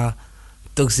periode, maar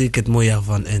toch zie ik het mooie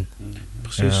ervan in.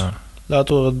 Precies. Ja.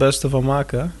 Laten we er het beste van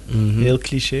maken, hè? Heel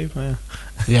cliché, maar ja.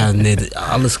 Ja, nee,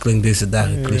 alles klinkt deze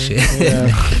dagen cliché.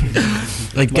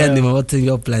 Ik ken niet, maar wat zijn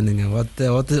jouw planningen?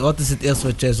 Wat is het eerste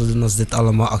wat jij zou doen als dit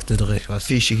allemaal achter de rug was?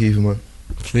 Feestje geven, man.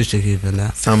 Feestje geven, hè?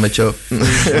 Samen met jou.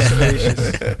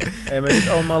 Maar niet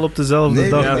allemaal op dezelfde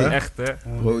dag, ja, hè? Echt, hè?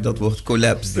 Bro, dat wordt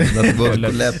collapse.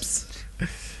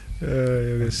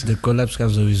 De collapse gaan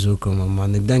sowieso komen,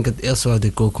 man. Ik denk het eerste wat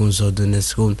ik ook gewoon zou doen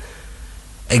is gewoon...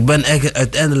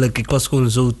 Ik was gewoon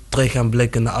zo terug gaan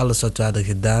blikken naar alles wat we hadden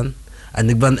gedaan. En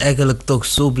ik ben eigenlijk toch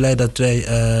zo blij dat wij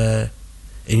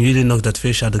in juli nog dat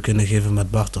feestje hadden kunnen geven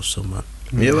met Bart of zo, man.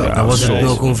 Dan was het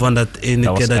nog gewoon van dat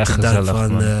ene keer dat je dacht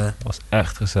van... Dat was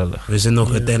echt gezellig. We zijn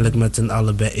nog uiteindelijk met z'n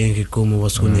allen bijeengekomen. Het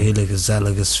was gewoon een hele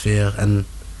gezellige sfeer. En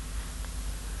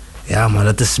ja, maar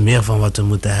dat is meer van wat we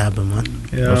moeten hebben, man.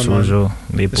 Ja, sowieso.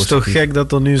 Het is toch gek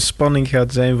dat er nu een spanning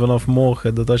gaat zijn vanaf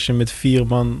morgen. Dat als je met 4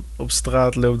 man op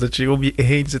straat loopt, dat je om je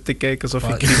heen zit te kijken alsof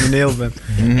je crimineel bent.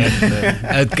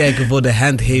 Uitkijken voor de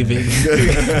handhaving.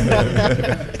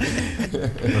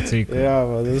 Dat zie ik. Ja,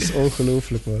 man, dat is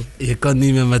ongelooflijk, man. Je kan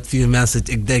niet meer met 4 mensen.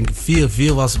 Ik denk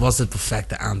 4 was het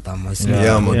perfecte aantal, man.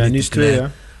 Ja, man. Ja, nu is 2, hè?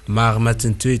 Maar met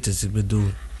z'n 2, dus ik bedoel...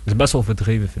 Het is best wel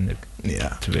overdreven, vind ik.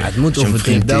 Ja. Het moet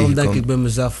overdreven. Daarom denk ik bij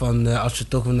mezelf van, als je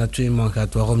toch weer naar 2 man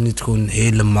gaat, waarom niet gewoon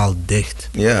helemaal dicht?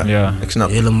 Ja, ik snap.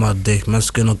 Helemaal dicht.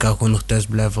 Mensen kunnen elkaar gewoon nog thuis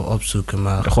blijven opzoeken,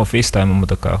 maar... Gewoon facetimen met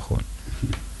elkaar gewoon.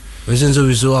 We zijn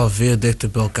sowieso al veel dichter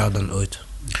bij elkaar dan ooit.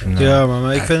 Nou. Ja,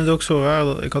 maar ik vind het ook zo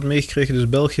raar. Ik had meegekregen, dus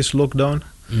Belgisch lockdown.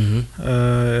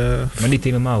 Maar niet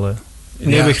helemaal, hè?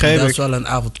 Nee, ja, begrijp ik. Dat is wel een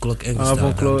avondklok ingesteld.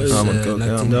 Avondklok, dus,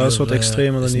 dat is wat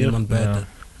extremer dan hier.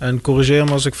 En corrigeer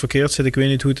me als ik verkeerd zit. Ik weet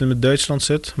niet hoe het met Duitsland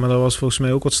zit. Maar dat was volgens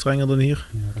mij ook wat strenger dan hier.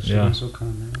 Ja, dat is ook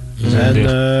aan.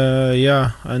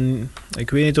 En ik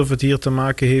weet niet of het hier te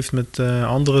maken heeft met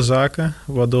andere zaken.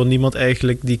 Waardoor niemand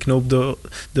eigenlijk die knoop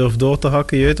durft door te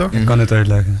hakken, je weet toch? Ik kan het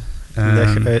uitleggen.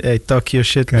 Tak your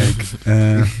shit. Kijk,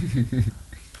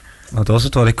 wat was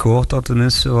het wat ik gehoord had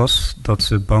tenminste was dat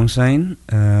ze bang zijn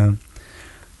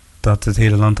dat het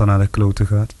hele land dan naar de kloten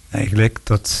gaat. Eigenlijk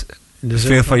dat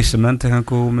veel faillissementen gaan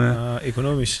komen.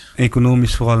 Economisch.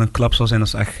 Economisch vooral een klap zal zijn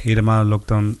als echt helemaal een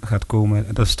lockdown gaat komen.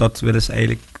 Dat willen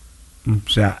ze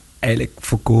eigenlijk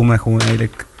voorkomen. Gewoon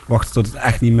eigenlijk wachten tot het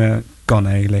echt niet meer kan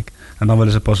eigenlijk. En dan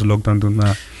willen ze pas een lockdown doen.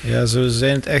 Maar... Ja, ze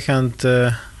zijn het echt aan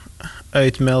het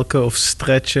uitmelken of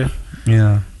stretchen.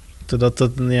 Ja. Totdat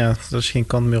dat er geen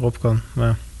kant meer op kan.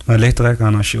 Maar het ligt er echt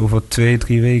aan. Als je over 2-3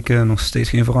 weken nog steeds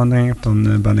geen verandering hebt,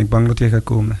 dan ben ik bang dat die gaat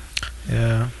komen.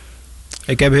 Ja.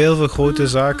 Ik heb heel veel grote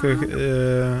zaken.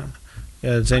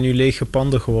 Het zijn nu lege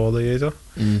panden geworden, je weet toch?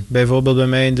 Bijvoorbeeld bij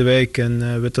mij in de wijk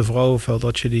in Witte Vrouwenveld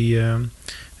had je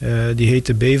die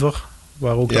hete Bever,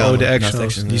 waar ook de oude Action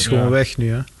was. Die is gewoon weg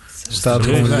nu, hè? Staat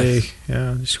gewoon leeg.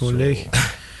 Ja, die is gewoon leeg.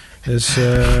 Dus,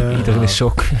 iedereen is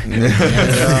shock.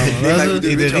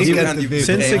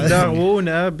 Sinds ik daar woon,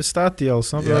 bestaat die al,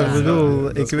 snap je? Ik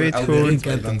bedoel, ik weet gewoon...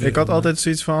 Ik had altijd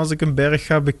zoiets van, als ik een berg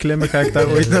ga beklimmen, ga ik daar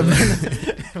ooit naar binnen.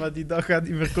 Maar die dag gaat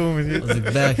niet meer komen. Als ik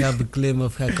berg ga beklimmen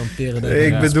of ga kamperen... Dan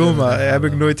ik bedoel maar, heb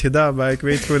ik nooit gedaan. Maar ik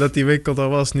weet gewoon dat die winkel er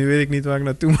was. Nu weet ik niet waar ik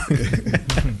naartoe moet.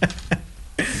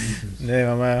 Nee,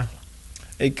 maar...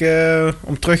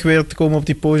 om terug weer te komen op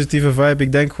die positieve vibe.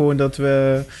 Ik denk gewoon dat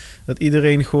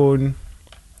iedereen gewoon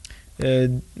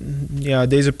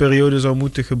deze periode zou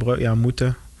moeten gebruiken. Ja,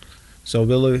 moeten. Zou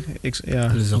willen.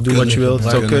 Doe wat je wilt.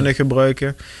 Zou kunnen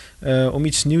gebruiken. Om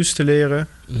iets nieuws te leren.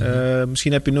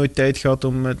 Misschien heb je nooit tijd gehad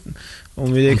om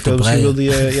weet ik veel. Misschien wilde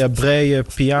je breien,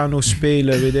 piano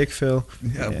spelen, weet ik veel.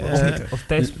 Of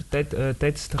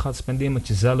tijd te gaan spenderen met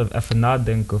jezelf. Even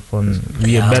nadenken van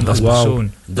wie je bent als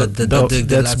persoon.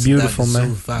 That's beautiful,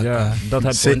 man. Dat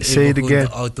heb je gewoon de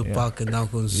auto pakken en dan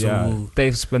gewoon zo...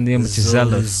 Tijd spenderen met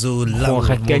jezelf. Gewoon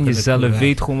herken jezelf,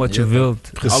 weet gewoon wat je wilt.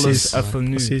 Alles even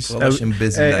nu. Precies.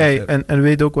 En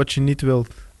weet ook wat je niet wilt.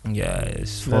 Ja,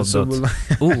 is vooral dat.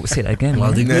 Say that again.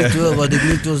 Wat ik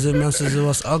niet wil zijn mensen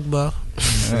zoals Akbar.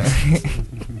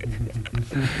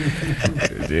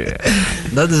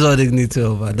 Dat is wat ik niet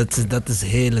wil, man. Dat is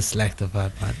hele slechte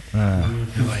vaart, man.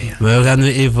 Maar we gaan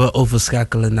nu even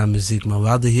overschakelen naar muziek, man. We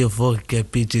hadden hier vorige keer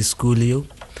PJ Schoolio.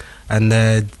 En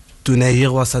toen hij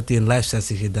hier was, had hij een live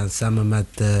sessie gedaan samen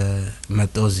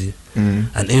met Ozzy.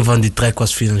 En een van die tracks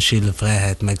was Financiële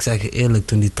Vrijheid. Maar ik zeg je eerlijk,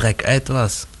 toen die track uit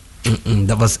was,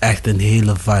 dat was echt een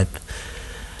hele vibe.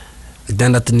 Ik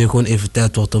denk dat het nu gewoon even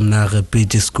tijd wordt om naar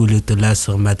PJ Schoolio te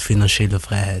luisteren met Financiële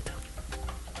Vrijheid.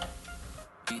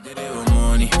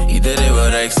 Iedereen wil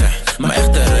rijk zijn, maar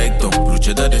echte rijkdom,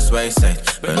 broertje, dat is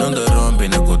wijsheid. Ben onderom,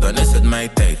 binnenkort, dan is het mijn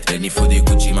tijd. En niet voor die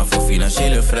Gucci, maar voor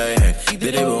financiële vrijheid.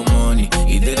 Iedereen wil money,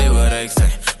 iedereen wil rijk zijn,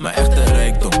 maar echte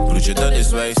rijkdom, broertje, dat is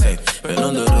wijsheid. Ben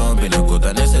onderom, binnenkort,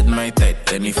 dan is het mijn tijd.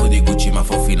 En niet voor die Gucci, maar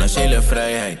voor financiële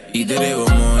vrijheid. Iedereen wil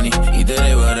money,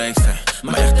 iedereen wil rijk zijn,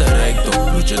 maar echte rijkdom,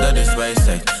 broertje, dat is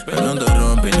wijsheid. Ben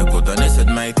onderom, binnenkort, dan is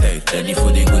het mijn tijd. En niet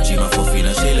voor die Gucci, maar voor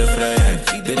financiële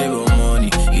vrijheid. Iedereen wil money,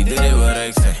 iedereen wil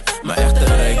rijk zijn, maar echte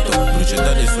rijkdom, broertje,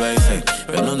 dat is wijsheid.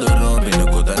 Ben onderom,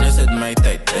 binnenkort, dan is het mijn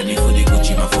tijd. En niet voor die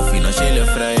Gucci, maar voor financiële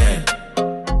vrijheid.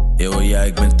 Yo, ja,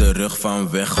 ik ben terug van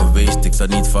weg geweest. Ik zat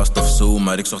niet vast of zo,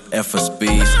 maar ik zocht even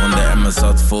space. Want de emmer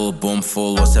zat vol,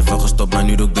 bomvol. Was even gestopt, maar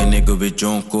nu doe ik de nigga weer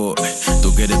Jonko.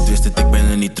 Don't get it twisted, ik ben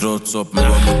er niet trots op. Maar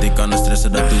wat moet ik aan het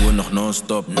stressen, dat doen we nog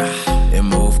non-stop. In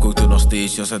mijn hoofd kookt er nog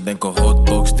steeds, ja, ze denken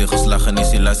hotbox. Tegenslagen,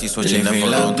 isolaties, wat je never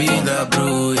rondkomt.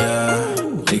 Bro, ja.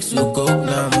 Ik zoek ook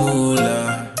naar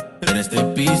moela. Rest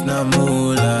in peace naar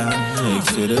moela. Ik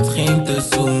zweer het ging te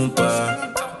soempa.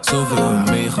 Zoveel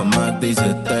meegemaakt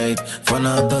deze tijd. Van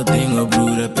aantal dingen,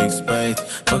 broer, heb ik spijt.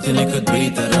 Pakte ik het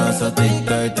beter aan, zat ik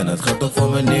tijd. En dat gaat ook voor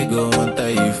mijn nigga, want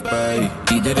hij heeft pijn.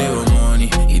 Iedereen wil money,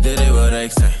 iedereen wil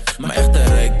rijk zijn, maar echte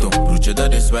rijkdom, broertje,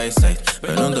 dat is wijsheid.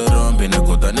 Ben onderom,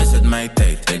 binnenkort, dan is het mijn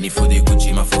tijd. En niet voor die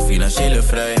Gucci, maar voor financiële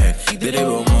vrijheid. Iedereen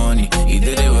wil money,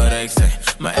 iedereen wil rijk zijn,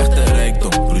 maar echte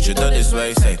rijkdom, broertje, dat is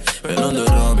wijsheid. Ben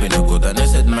onderom, binnenkort, dan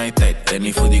is het mijn tijd. En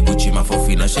niet voor die Gucci, maar voor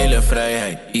financiële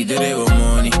vrijheid. Iedereen wil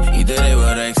money, iedereen wil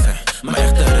rijk zijn, maar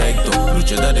echte rijkdom,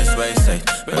 broertje, dat is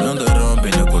wijsheid. Ben onderom,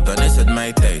 binnenkort, dan is het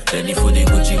mijn tijd. En niet voor die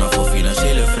Gucci, maar voor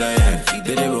financiële vrijheid.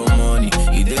 Iedereen wil money,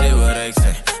 iedereen wil rijk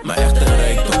zijn, maar echte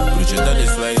rijkdom, broertje, dat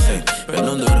is wijsheid. Ben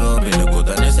onderom, binnenkort,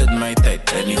 dan is het mijn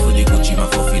tijd. En niet voor die Gucci, maar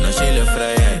voor financiële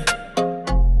vrijheid.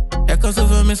 Er kan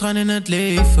zoveel misgaan in het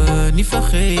leven, niet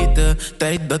vergeten.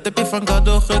 Tijd, dat heb je van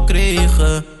cadeau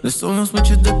gekregen. Dus soms moet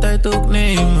je de tijd ook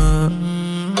nemen.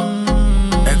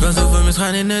 Er kan zoveel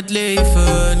misgaan in het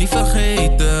leven, niet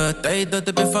vergeten. Tijd, dat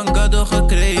heb je van cadeau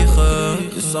gekregen.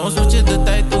 Dus soms moet je de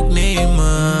tijd ook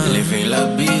nemen. Living la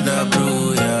vida,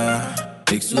 bro, ja.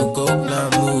 Ik zoek ook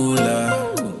naar moela.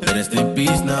 Rest in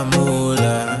peace naar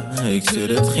moela. Ik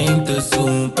zweer het ging te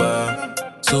soempa.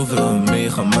 Zoveel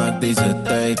meegemaakt deze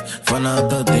tijd. Van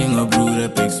aantal dingen, broer,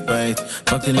 heb ik spijt.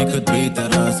 Pakte ik het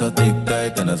beter aan, zat ik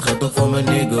tijd. En dat gaat ook voor mijn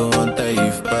nigga, want hij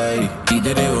heeft pijn.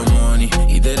 Iedereen wil money,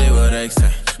 iedereen wil rijk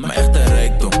zijn, maar echte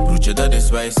rijkdom, broertje, dat is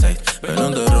wijsheid. Ben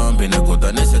onderom, binnenkort,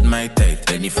 dan is het mijn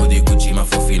tijd. En niet voor die Gucci, maar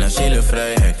voor financiële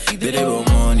vrijheid. Iedereen wil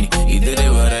money,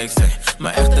 iedereen wil rijk zijn,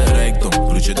 maar echte rijkdom,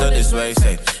 broertje, dat is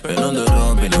wijsheid. Ben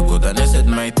onderom, binnenkort, dan is het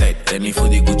mijn tijd. En niet voor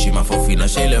die Gucci, maar voor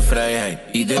financiële vrijheid.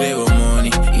 Iedereen wil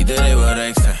money, iedereen wil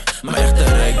rijk zijn, maar echte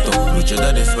rijkdom, broertje,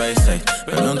 dat is wijsheid.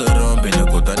 Ben onderom,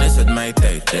 binnenkort, dan is het mijn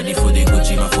tijd. En niet voor die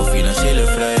Gucci, maar voor financiële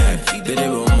vrijheid. Iedereen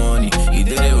wil money,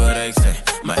 iedereen wil rijk zijn,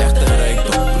 maar echte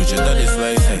rijkdom, broertje, dat is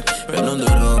wijsheid. Ben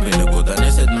onderom, binnenkort, dan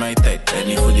is het mijn tijd. En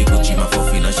niet voor die Gucci, maar voor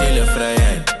financiële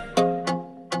vrijheid.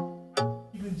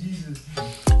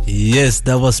 Yes,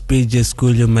 dat was PJ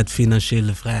Schoolio met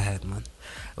financiële vrijheid, man.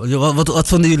 Wat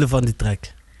vonden jullie van die track?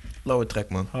 Lauwe track,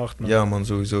 man. Hard, man. Ja, man,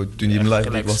 sowieso. Toen hij hem live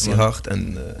deed, was hij hard.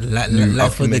 En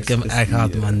live vond ik hem echt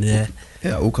hard, man. Yeah.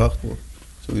 Ja, ook hard, man.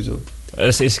 Sowieso. Dat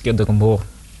is de eerste keer dat ik hem hoor.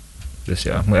 Dus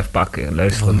ja, ik moet even een paar keer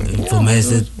luisteren. Voor mij is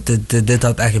dit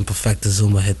had echt een perfecte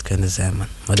zomerhit kunnen zijn, man.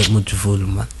 Maar dat moet je voelen,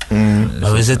 man.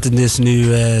 Maar we zitten dus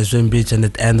nu zo'n beetje aan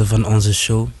het einde van onze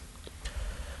show.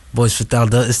 Boys,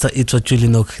 vertel, is er iets wat jullie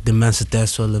nog de mensen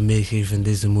thuis willen meegeven in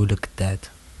deze moeilijke tijd?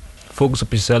 Focus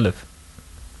op jezelf.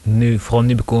 Nu, vooral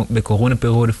nu bij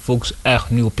coronaperiode, focus echt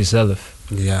nu op jezelf.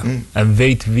 Ja. En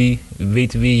weet wie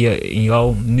je in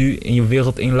jou nu in je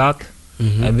wereld inlaat.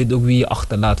 En weet ook wie je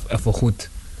achterlaat, echt voor goed.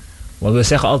 Want we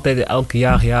zeggen altijd elke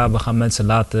jaar, ja, we gaan mensen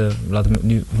laten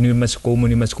nu mensen komen,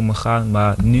 nu mensen komen gaan.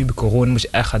 Maar nu bij corona moet je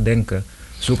echt gaan denken.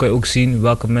 Zo kan je ook zien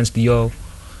welke mensen die jou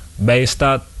bij je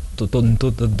staat tot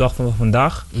de dag van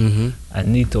vandaag.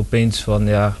 En niet opeens van,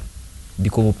 ja,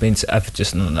 die komen opeens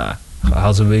eventjes,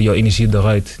 haal ze weer jouw energie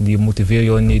eruit. Die motiveren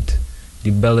jou niet.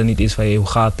 Die bellen niet eens van, hey, hoe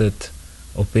gaat het?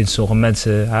 Opeens sommige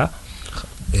mensen, hè?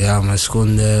 Ja, maar het is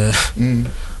gewoon...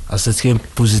 Als het geen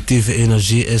positieve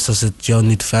energie is, als het jou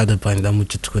niet verder brengt, dan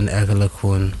moet je het gewoon eigenlijk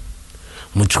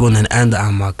moet je gewoon een einde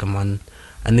aanmaken, man.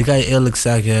 En ik ga je eerlijk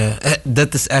zeggen,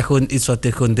 dit is echt gewoon iets wat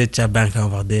ik gewoon dit jaar ben gaan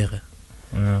waarderen.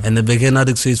 Ja. In het begin had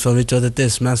ik zoiets van, weet je wat het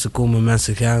is? Mensen komen,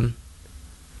 mensen gaan.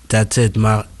 That's it.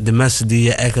 Maar de mensen die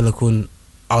je eigenlijk gewoon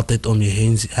altijd om je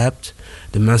heen hebt,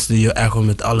 de mensen die je echt gewoon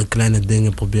met alle kleine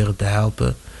dingen proberen te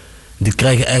helpen, die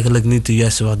krijgen eigenlijk niet de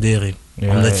juiste waardering.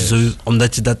 Ja,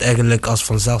 omdat je dat eigenlijk als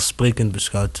vanzelfsprekend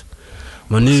beschouwt.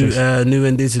 Maar nu we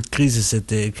in deze crisis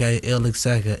zitten, ik ga je eerlijk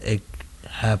zeggen, ik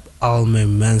heb al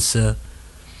mijn mensen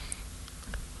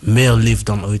meer lief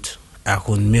dan ooit. Echt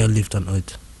gewoon meer lief dan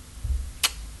ooit.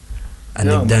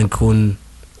 En ik denk gewoon,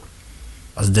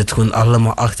 als dit gewoon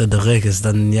allemaal achter de rug is,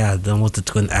 dan wordt het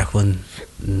gewoon echt gewoon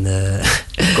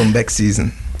comeback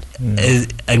season.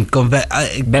 En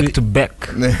back to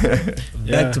back.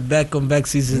 Back to back, comeback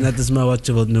season, dat is maar wat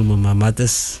je wilt noemen, maar het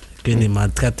is, ik weet niet, maar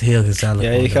het gaat heel gezellig.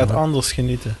 Ja, je gaat anders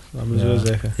genieten, laat me zo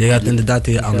zeggen. Je gaat inderdaad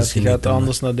heel anders genieten. Je gaat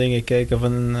anders naar dingen kijken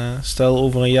van, stel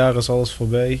over een jaar is alles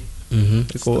voorbij. Mm-hmm.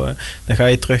 Dan ga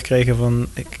je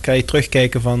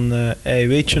terugkijken van, hey,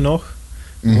 weet je nog?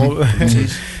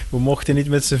 We mochten niet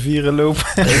met z'n vieren lopen.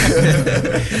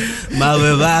 Maar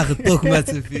we waren toch met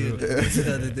z'n vieren. Dat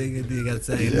zijn de dingen die je gaat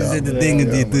zeggen. Dat zijn de dingen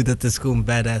die je doet, dat is gewoon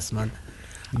badass, man.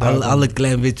 Alle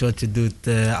klein beetje wat je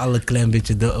dout, alle klein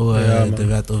beetje de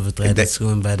wet overtreden, dat is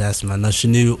gewoon badass, man. Als je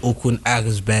nu ook gewoon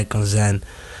ergens bij kan zijn,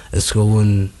 is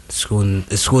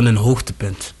gewoon een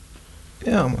hoogtepunt.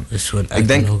 Ja, man.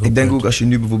 Ik denk ook als je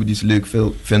nu bijvoorbeeld iets leuk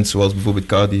vindt, zoals bijvoorbeeld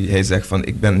Cardi, hij zegt van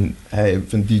hij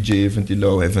vindt DJ, hij vindt die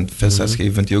lauw, hij vindt VS6G,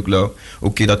 vindt hij ook lauw.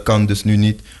 Oké, dat kan dus nu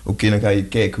niet. Oké, dan ga je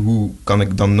kijken hoe kan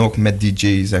ik dan nog met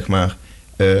DJ, zeg maar,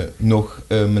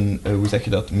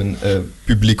 mijn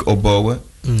publiek opbouwen.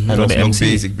 Mm-hmm. En alsnog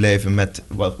bezig blijven met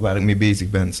waar ik mee bezig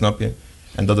ben, snap je?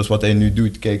 En dat is wat hij nu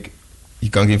doet. Kijk, je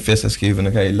kan geen visles geven,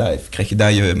 dan ga je live. Krijg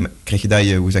je daar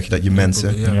je hoe zeg je dat, je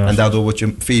mensen. Ja. En daardoor wordt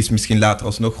je feest misschien later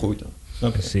alsnog groter.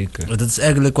 Snap je? Zeker. Dat is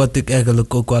eigenlijk wat ik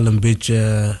eigenlijk ook wel een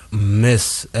beetje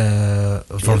mis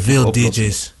van veel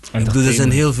DJ's. Ik bedoel, er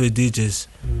zijn heel veel DJ's.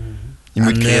 Je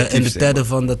moet creatief in de tijden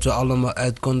van dat we allemaal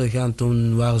uit konden gaan,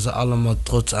 toen waren ze allemaal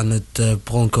trots aan het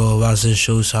pronken waar ze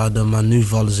shows hadden. Maar nu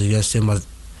vallen ze juist in. Maar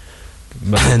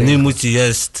nu moet je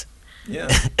juist... Ja,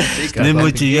 zeker. Nu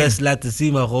moet je juist laten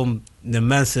zien waarom de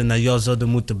mensen naar jou zouden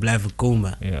moeten blijven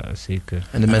komen. Ja, zeker.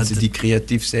 En de mensen die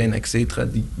creatief zijn, et cetera,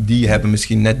 die hebben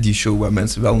misschien net die show waar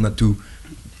mensen wel naartoe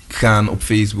gaan op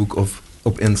Facebook of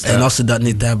op Insta. En als ze dat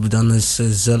niet hebben, dan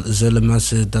zullen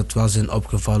mensen dat wel zijn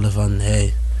opgevallen van,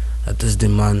 hey, het is die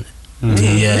man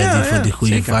die voor die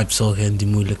goede vibes zorgt in die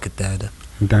moeilijke tijden.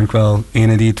 Ik denk wel,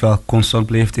 ene die het wel constant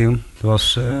bleef doen, dat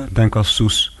was denk wel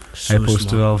Soes. Hij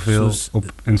postte wel veel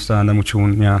op Insta en daar moet je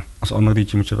gewoon, als ander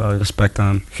liedje moet je wel respect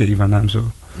aan geven aan hem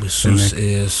zo.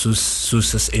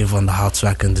 Soes is een van de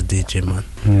hardwerkende DJ, man.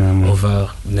 Ja,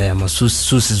 man. Maar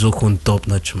Soes is ook gewoon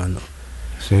topnotch, man.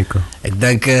 Zeker. Ik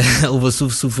denk over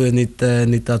Soes hoeven we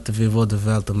niet al te veel woorden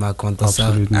vuil te maken, want als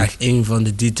er echt een van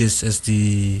de DJ's is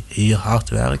die hier hard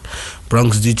werkt,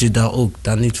 Bronx DJ daar ook,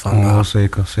 daar niet van. Oh,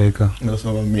 zeker. Maar dat is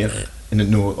nog wel meer in het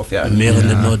noorden, of meer in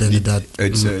het noorden inderdaad.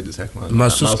 Uit zuiden, zeg maar.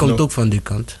 Maar Soes komt ook van die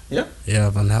kant. Ja?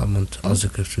 Ja, van Helmond, als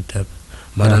ik het goed heb.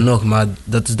 Maar dan nog, maar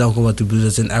dat is dan gewoon wat ik bedoel.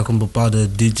 Er zijn eigenlijk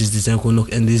bepaalde DJ's die zijn gewoon nog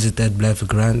in deze tijd blijven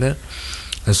grinden.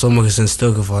 En sommigen zijn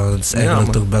stilgevallen. Dat is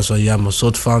eigenlijk toch best wel jammer. Een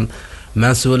soort van,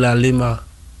 mensen willen alleen maar,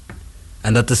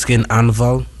 en dat is geen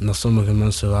aanval, naar sommige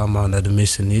mensen wel, maar naar de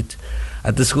meeste niet.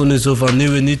 Het is gewoon zo van, nu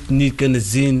we niet kunnen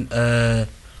zien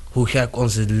hoe gek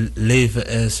ons leven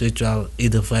is, weet je wel,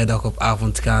 iedere vrijdag op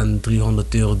avond gaan,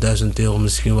 €300, €1000,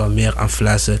 misschien wel meer aan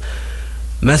flessen.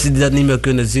 Mensen die dat niet meer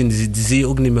kunnen zien, die zie je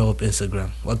ook niet meer op Instagram.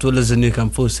 Wat willen ze nu gaan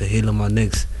posten? Helemaal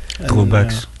niks.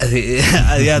 Throwbacks.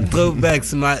 Ja,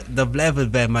 throwbacks, maar daar blijft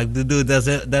het bij. Maar ik bedoel,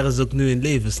 daar is ook nu een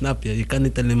leven, snap je? Je kan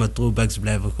niet alleen maar throwbacks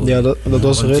blijven gooien. Ja, dat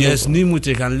was want juist nu moet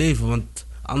je gaan leven, want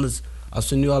anders, als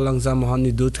we nu al langzamerhand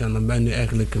niet doodgaan, dan ben je nu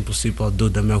eigenlijk in principe al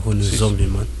dood. Dan ben je gewoon een zombie,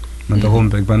 man. Maar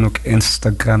daarom, ik ben ook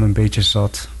Instagram een beetje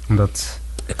zat, omdat...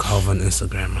 Ik hou van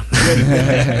Instagram, man.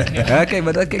 Ja, kijk,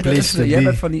 maar dat is, jij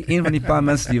bent een van die paar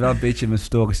mensen die wel een beetje mijn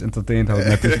stories entertained houden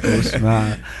met die posts.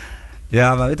 Maar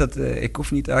weet dat, ik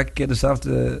hoef niet elke keer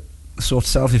dezelfde soort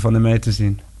selfie van mij te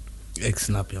zien. Ik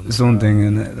snap je, man. Zo'n ding.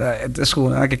 En, het is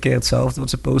gewoon elke keer hetzelfde wat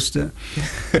ze posten.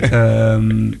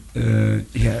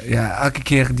 Elke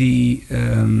keer die...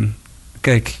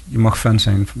 kijk, je mag fan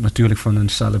zijn natuurlijk van een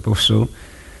celeb of zo.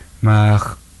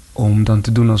 Maar om dan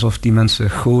te doen alsof die mensen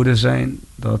goden zijn,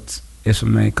 dat is voor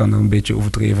mij, kan er een beetje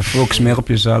overdreven. Focus meer op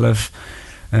jezelf.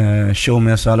 show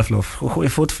meer self-love. Gooi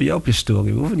een foto van jou op je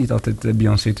story. We hoeven niet altijd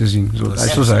Beyoncé te zien. Zo, hij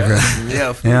zou zeggen.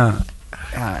 Ja,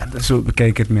 zo bekijk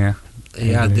ik het meer.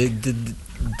 Ja,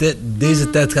 deze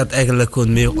tijd gaat eigenlijk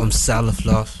gewoon meer om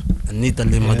self-love. En niet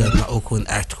alleen maar dat, maar ook gewoon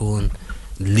echt gewoon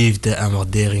liefde en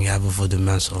waardering hebben voor de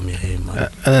mensen om je heen, man.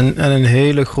 En een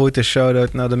hele grote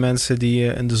shout-out naar de mensen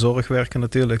die in de zorg werken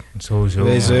natuurlijk. Sowieso.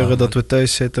 Wij zeuren dat we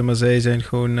thuis zitten, maar zij zijn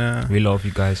gewoon... We love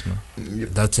you guys, man.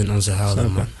 Dat zijn onze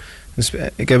helden, man.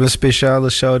 Ik heb een speciale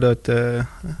shout-out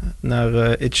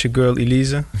naar It's Your Girl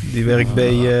Elise. Die werkt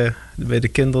bij de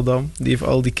Kinderdam. Die heeft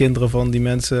al die kinderen van die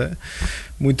mensen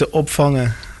moeten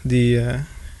opvangen die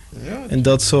in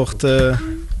dat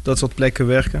soort plekken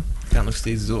werken. Ga nog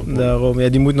steeds door. Daarom, ja,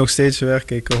 die moet nog steeds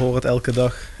werken. Ik hoor het elke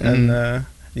dag. En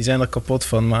die zijn er kapot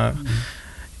van, maar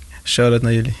shout-out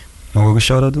naar jullie. Mag ik ook een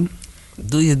shout-out doen?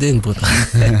 Doe je ding, broer.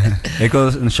 Ik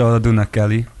wil een shout-out doen naar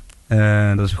Kelly.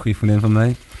 Dat is een goede vriendin van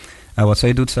mij. En wat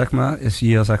zij doet, zeg maar, is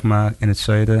hier, zeg maar, in het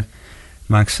zuiden,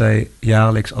 maakt zij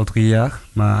jaarlijks al 3 jaar,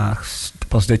 maar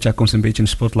pas dit jaar komt ze een beetje in de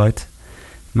spotlight,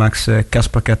 maakt ze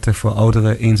kerstpakketten voor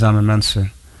oudere, eenzame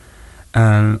mensen.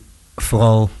 En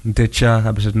vooral dit jaar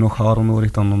hebben ze het nog harder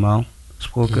nodig dan normaal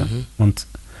gesproken, want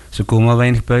ze komen al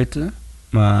weinig buiten,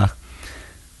 maar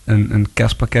een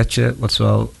kerstpakketje,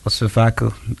 wat ze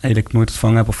vaker eigenlijk nooit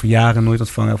ontvangen hebben, of voor jaren nooit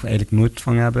ontvangen hebben, of eigenlijk nooit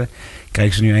ontvangen hebben,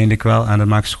 krijgen ze nu eindelijk wel. En dat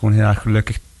maakt ze gewoon heel erg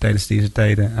gelukkig tijdens deze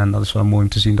tijden. En dat is wel mooi om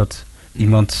te zien dat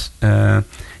iemand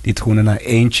die het gewoon in haar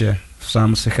eentje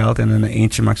verzamelt zijn geld en in een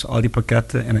eentje maakt ze al die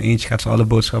pakketten, en in een eentje gaat ze alle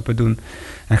boodschappen doen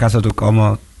en gaat ze dat ook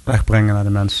allemaal wegbrengen naar de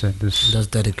mensen. Dus dat is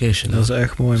dedication. Dat is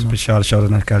echt mooi, man. Speciale shout-out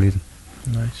naar Kelly.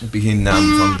 Nice. Heb je geen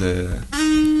naam van de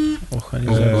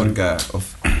organisatie?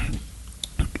 Of...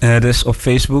 Dus op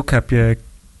Facebook heb je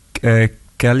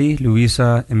Kelly,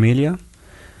 Louisa, Emilia.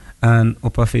 En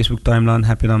op haar Facebook timeline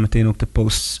heb je dan meteen ook de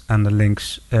posts en de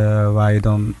links waar je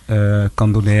dan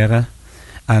kan doneren.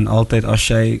 En altijd als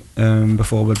jij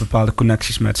bijvoorbeeld bepaalde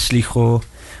connecties met Sligo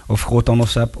of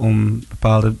Groothandels hebt om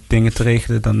bepaalde dingen te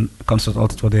regelen, dan kan ze dat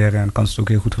altijd waarderen en kan ze het ook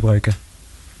heel goed gebruiken.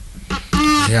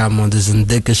 Ja man, dus een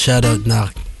dikke shout-out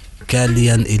naar Kelly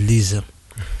en Elise.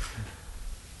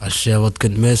 Als je wat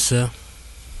kunt missen,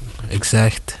 ik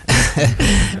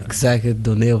zeg het,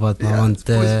 doneer wat man. Want,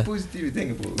 positieve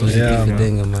dingen, bro. Positieve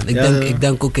dingen, man. Ik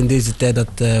denk ook in deze tijd dat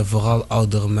vooral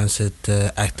oudere mensen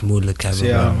het echt moeilijk hebben.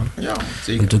 Ja, man. Ja,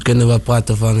 zeker. Want we kunnen wel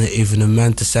praten van de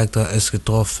evenementensector is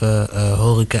getroffen,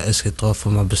 horeca is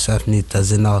getroffen, maar besef niet, er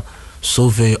zijn al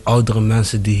zoveel oudere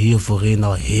mensen die hier voorheen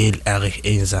al heel erg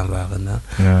eenzaam waren.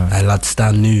 Hè? Ja. En laat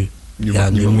staan nu. Nu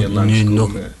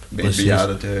nog bij het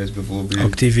bejaardentehuis bijvoorbeeld.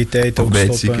 Activiteiten of bij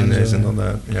het ziekenhuis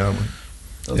inderdaad. Ja, man.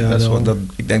 Dat is best wel,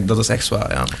 ik denk dat is echt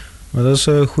zwaar, ja. Maar dat is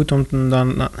goed om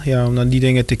naar die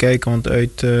dingen te kijken, want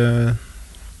uit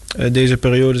deze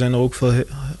periode zijn er ook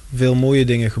veel mooie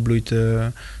dingen gebloeid.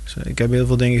 Dus ik heb heel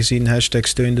veel dingen gezien,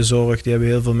 #steun de zorg, die hebben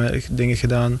heel veel dingen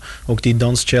gedaan. Ook die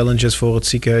danschallenges voor het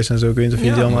ziekenhuis en zo, ik weet niet of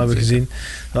jullie die allemaal hebben gezien.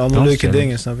 Allemaal leuke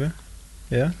dingen, snap je?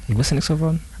 Ja? Ik wist er niks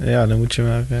van. Ja, dan moet je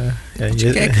maar...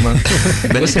 Kijk man,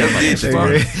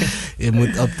 je moet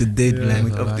up-to-date blijven. Je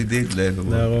moet up-to-date blijven, man.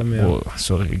 Daarom, ja. Oh,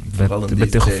 sorry, ik ben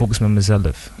te gefocust met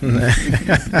mezelf. Nee.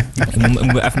 ik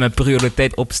moet even mijn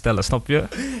prioriteit opstellen, snap je?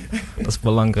 Dat is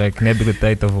belangrijk, nu heb ik de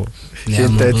tijd daarvoor. Ja,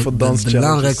 geen tijd voor dans.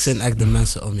 Belangrijk zijn echt de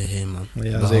mensen om je heen, man.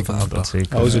 Ja, zeker. Dat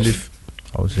zeker. Hou ze lief.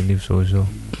 Hou ze lief, sowieso.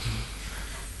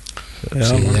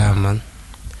 Ja, man.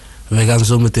 We gaan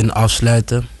zo meteen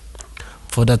afsluiten.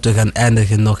 Voordat we gaan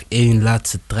eindigen, nog één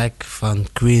laatste track van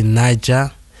Queen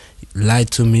Naija, Lie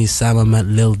to Me samen met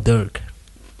Lil Durk.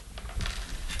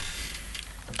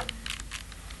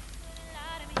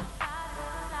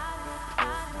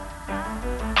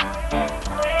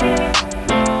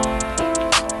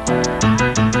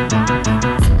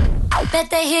 Bet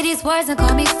they hear these words and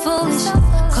call me foolish,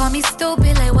 call me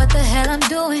stupid, like what the hell I'm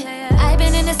doing. I've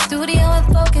been in the studio and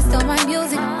focused on my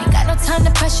music. Ain't got no time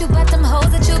to press you about them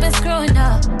hoes that you've been screwing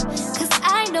up. Cause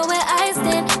I know where I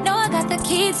stand, know I got the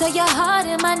key to your heart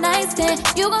in my nightstand.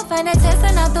 You gon' find that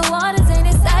testing out the waters ain't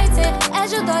exciting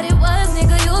as you thought it was,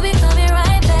 nigga, you'll be coming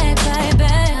right back, right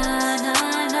back. Nah,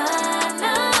 nah, nah,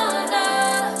 nah,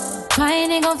 nah.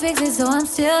 Crying ain't gon' fix it, so I'm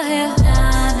still here.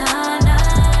 Nah, nah, nah.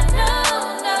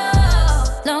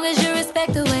 Long as you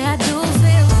respect the way I do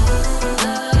feel.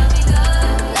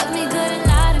 Love me good and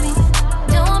lie to me.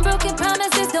 Don't want broken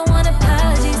promises, don't want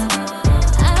apologies.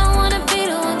 I don't wanna be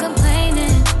the one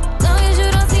complaining. Long as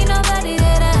you don't see nobody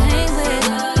that I hang with.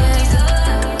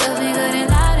 Love me good and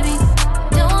lie to me.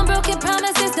 Don't want broken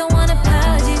promises, don't want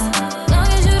apologies. Long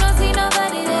as you don't see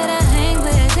nobody that I hang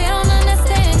with. They don't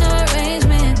understand our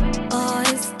arrangement. Oh,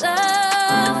 it's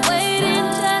love waiting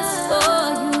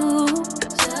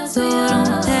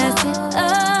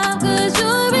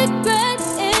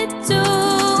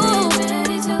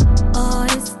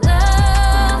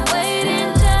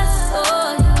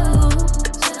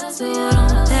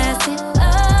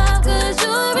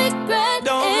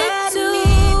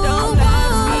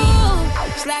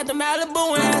out to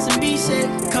Malibu and have some beach shit.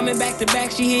 Coming back to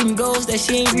back, she hitting goals that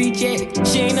she ain't reach yet.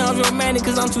 She ain't always romantic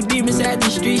cause I'm too deep inside the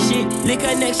street shit. Lick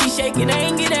her neck, she shaking, I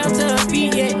ain't get down to her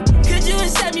feet yet. Could you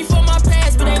accept me for my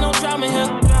past, but ain't no drama here.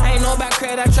 I ain't know about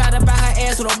credit, I tried to buy her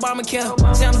ass with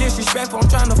Obamacare. Say I'm disrespectful, I'm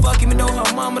trying to fuck even though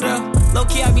her mama there. Low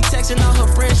key, I be texting all her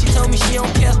friends, she told me she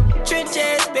don't care. Trench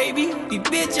ass, baby, be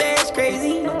bitch ass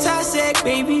crazy. Toxic,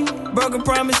 baby, broken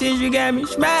promises, you got me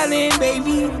smiling,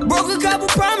 baby. Broke a couple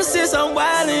promises, I'm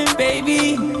wildin',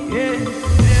 baby. Yeah.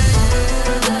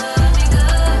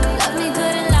 Love me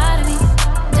good and lie to me.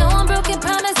 Don't want broken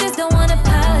promises, don't want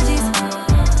apologies.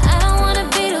 I don't wanna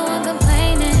be the one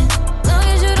complaining. Long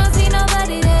as you don't see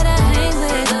nobody that I hang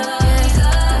with.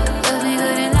 Yeah. Love me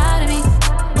good and lie to me.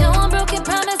 Don't want broken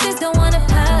promises, don't want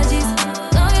apologies.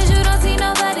 Long as you don't see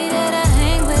nobody that I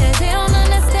hang with. They don't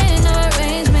understand our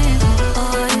arrangement.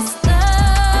 All this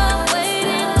love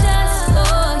waiting just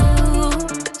for you.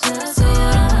 So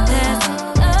don't pass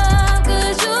love,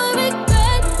 cause you'll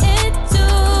regret it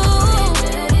too.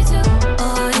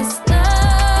 All this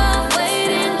love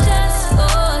waiting just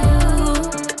for you.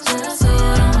 So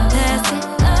don't pass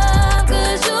it up,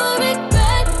 cause you'll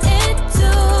regret it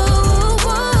too.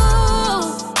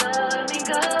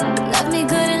 Love me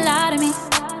good and lie to me.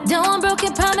 Don't want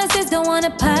broken promises, don't want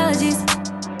apologies.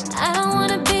 I don't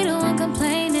wanna be the one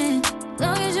complaining.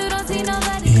 Long as you don't see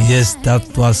nobody. Yes, dat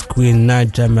was Queen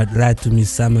Naija met Lie to Me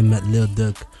samen met Lil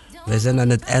Durk. Wij zijn aan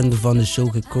het einde van de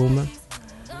show gekomen.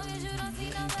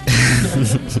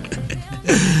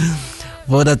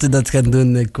 Voordat we dat gaan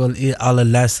doen, ik wil alle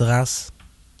luisteraars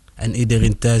en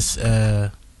iedereen thuis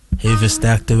heel veel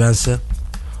sterkte wensen.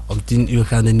 Om 10 uur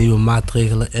gaan de nieuwe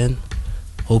maatregelen in.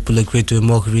 Hopelijk weten we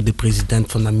morgen wie de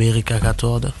president van Amerika gaat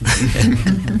worden.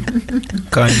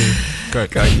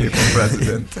 Kanye voor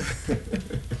president.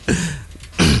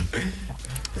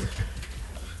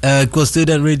 Ik wil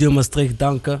Student Radio Maastricht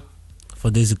danken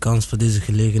voor deze kans, voor deze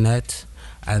gelegenheid.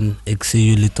 En ik zie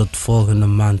jullie tot volgende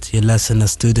maand. Je luistert naar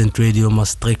Student Radio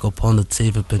Maastricht op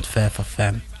 107.5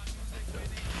 FM.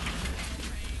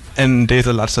 En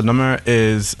deze laatste nummer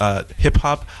is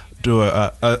hip-hop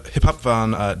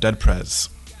van Dead Prez.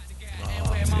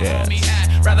 Yeah.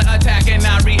 Rather attack and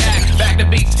not react. Back to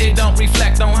beats, it don't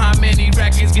reflect on how many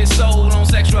records get sold on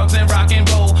sex, drugs, and rock and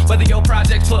roll. Whether your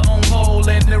projects put on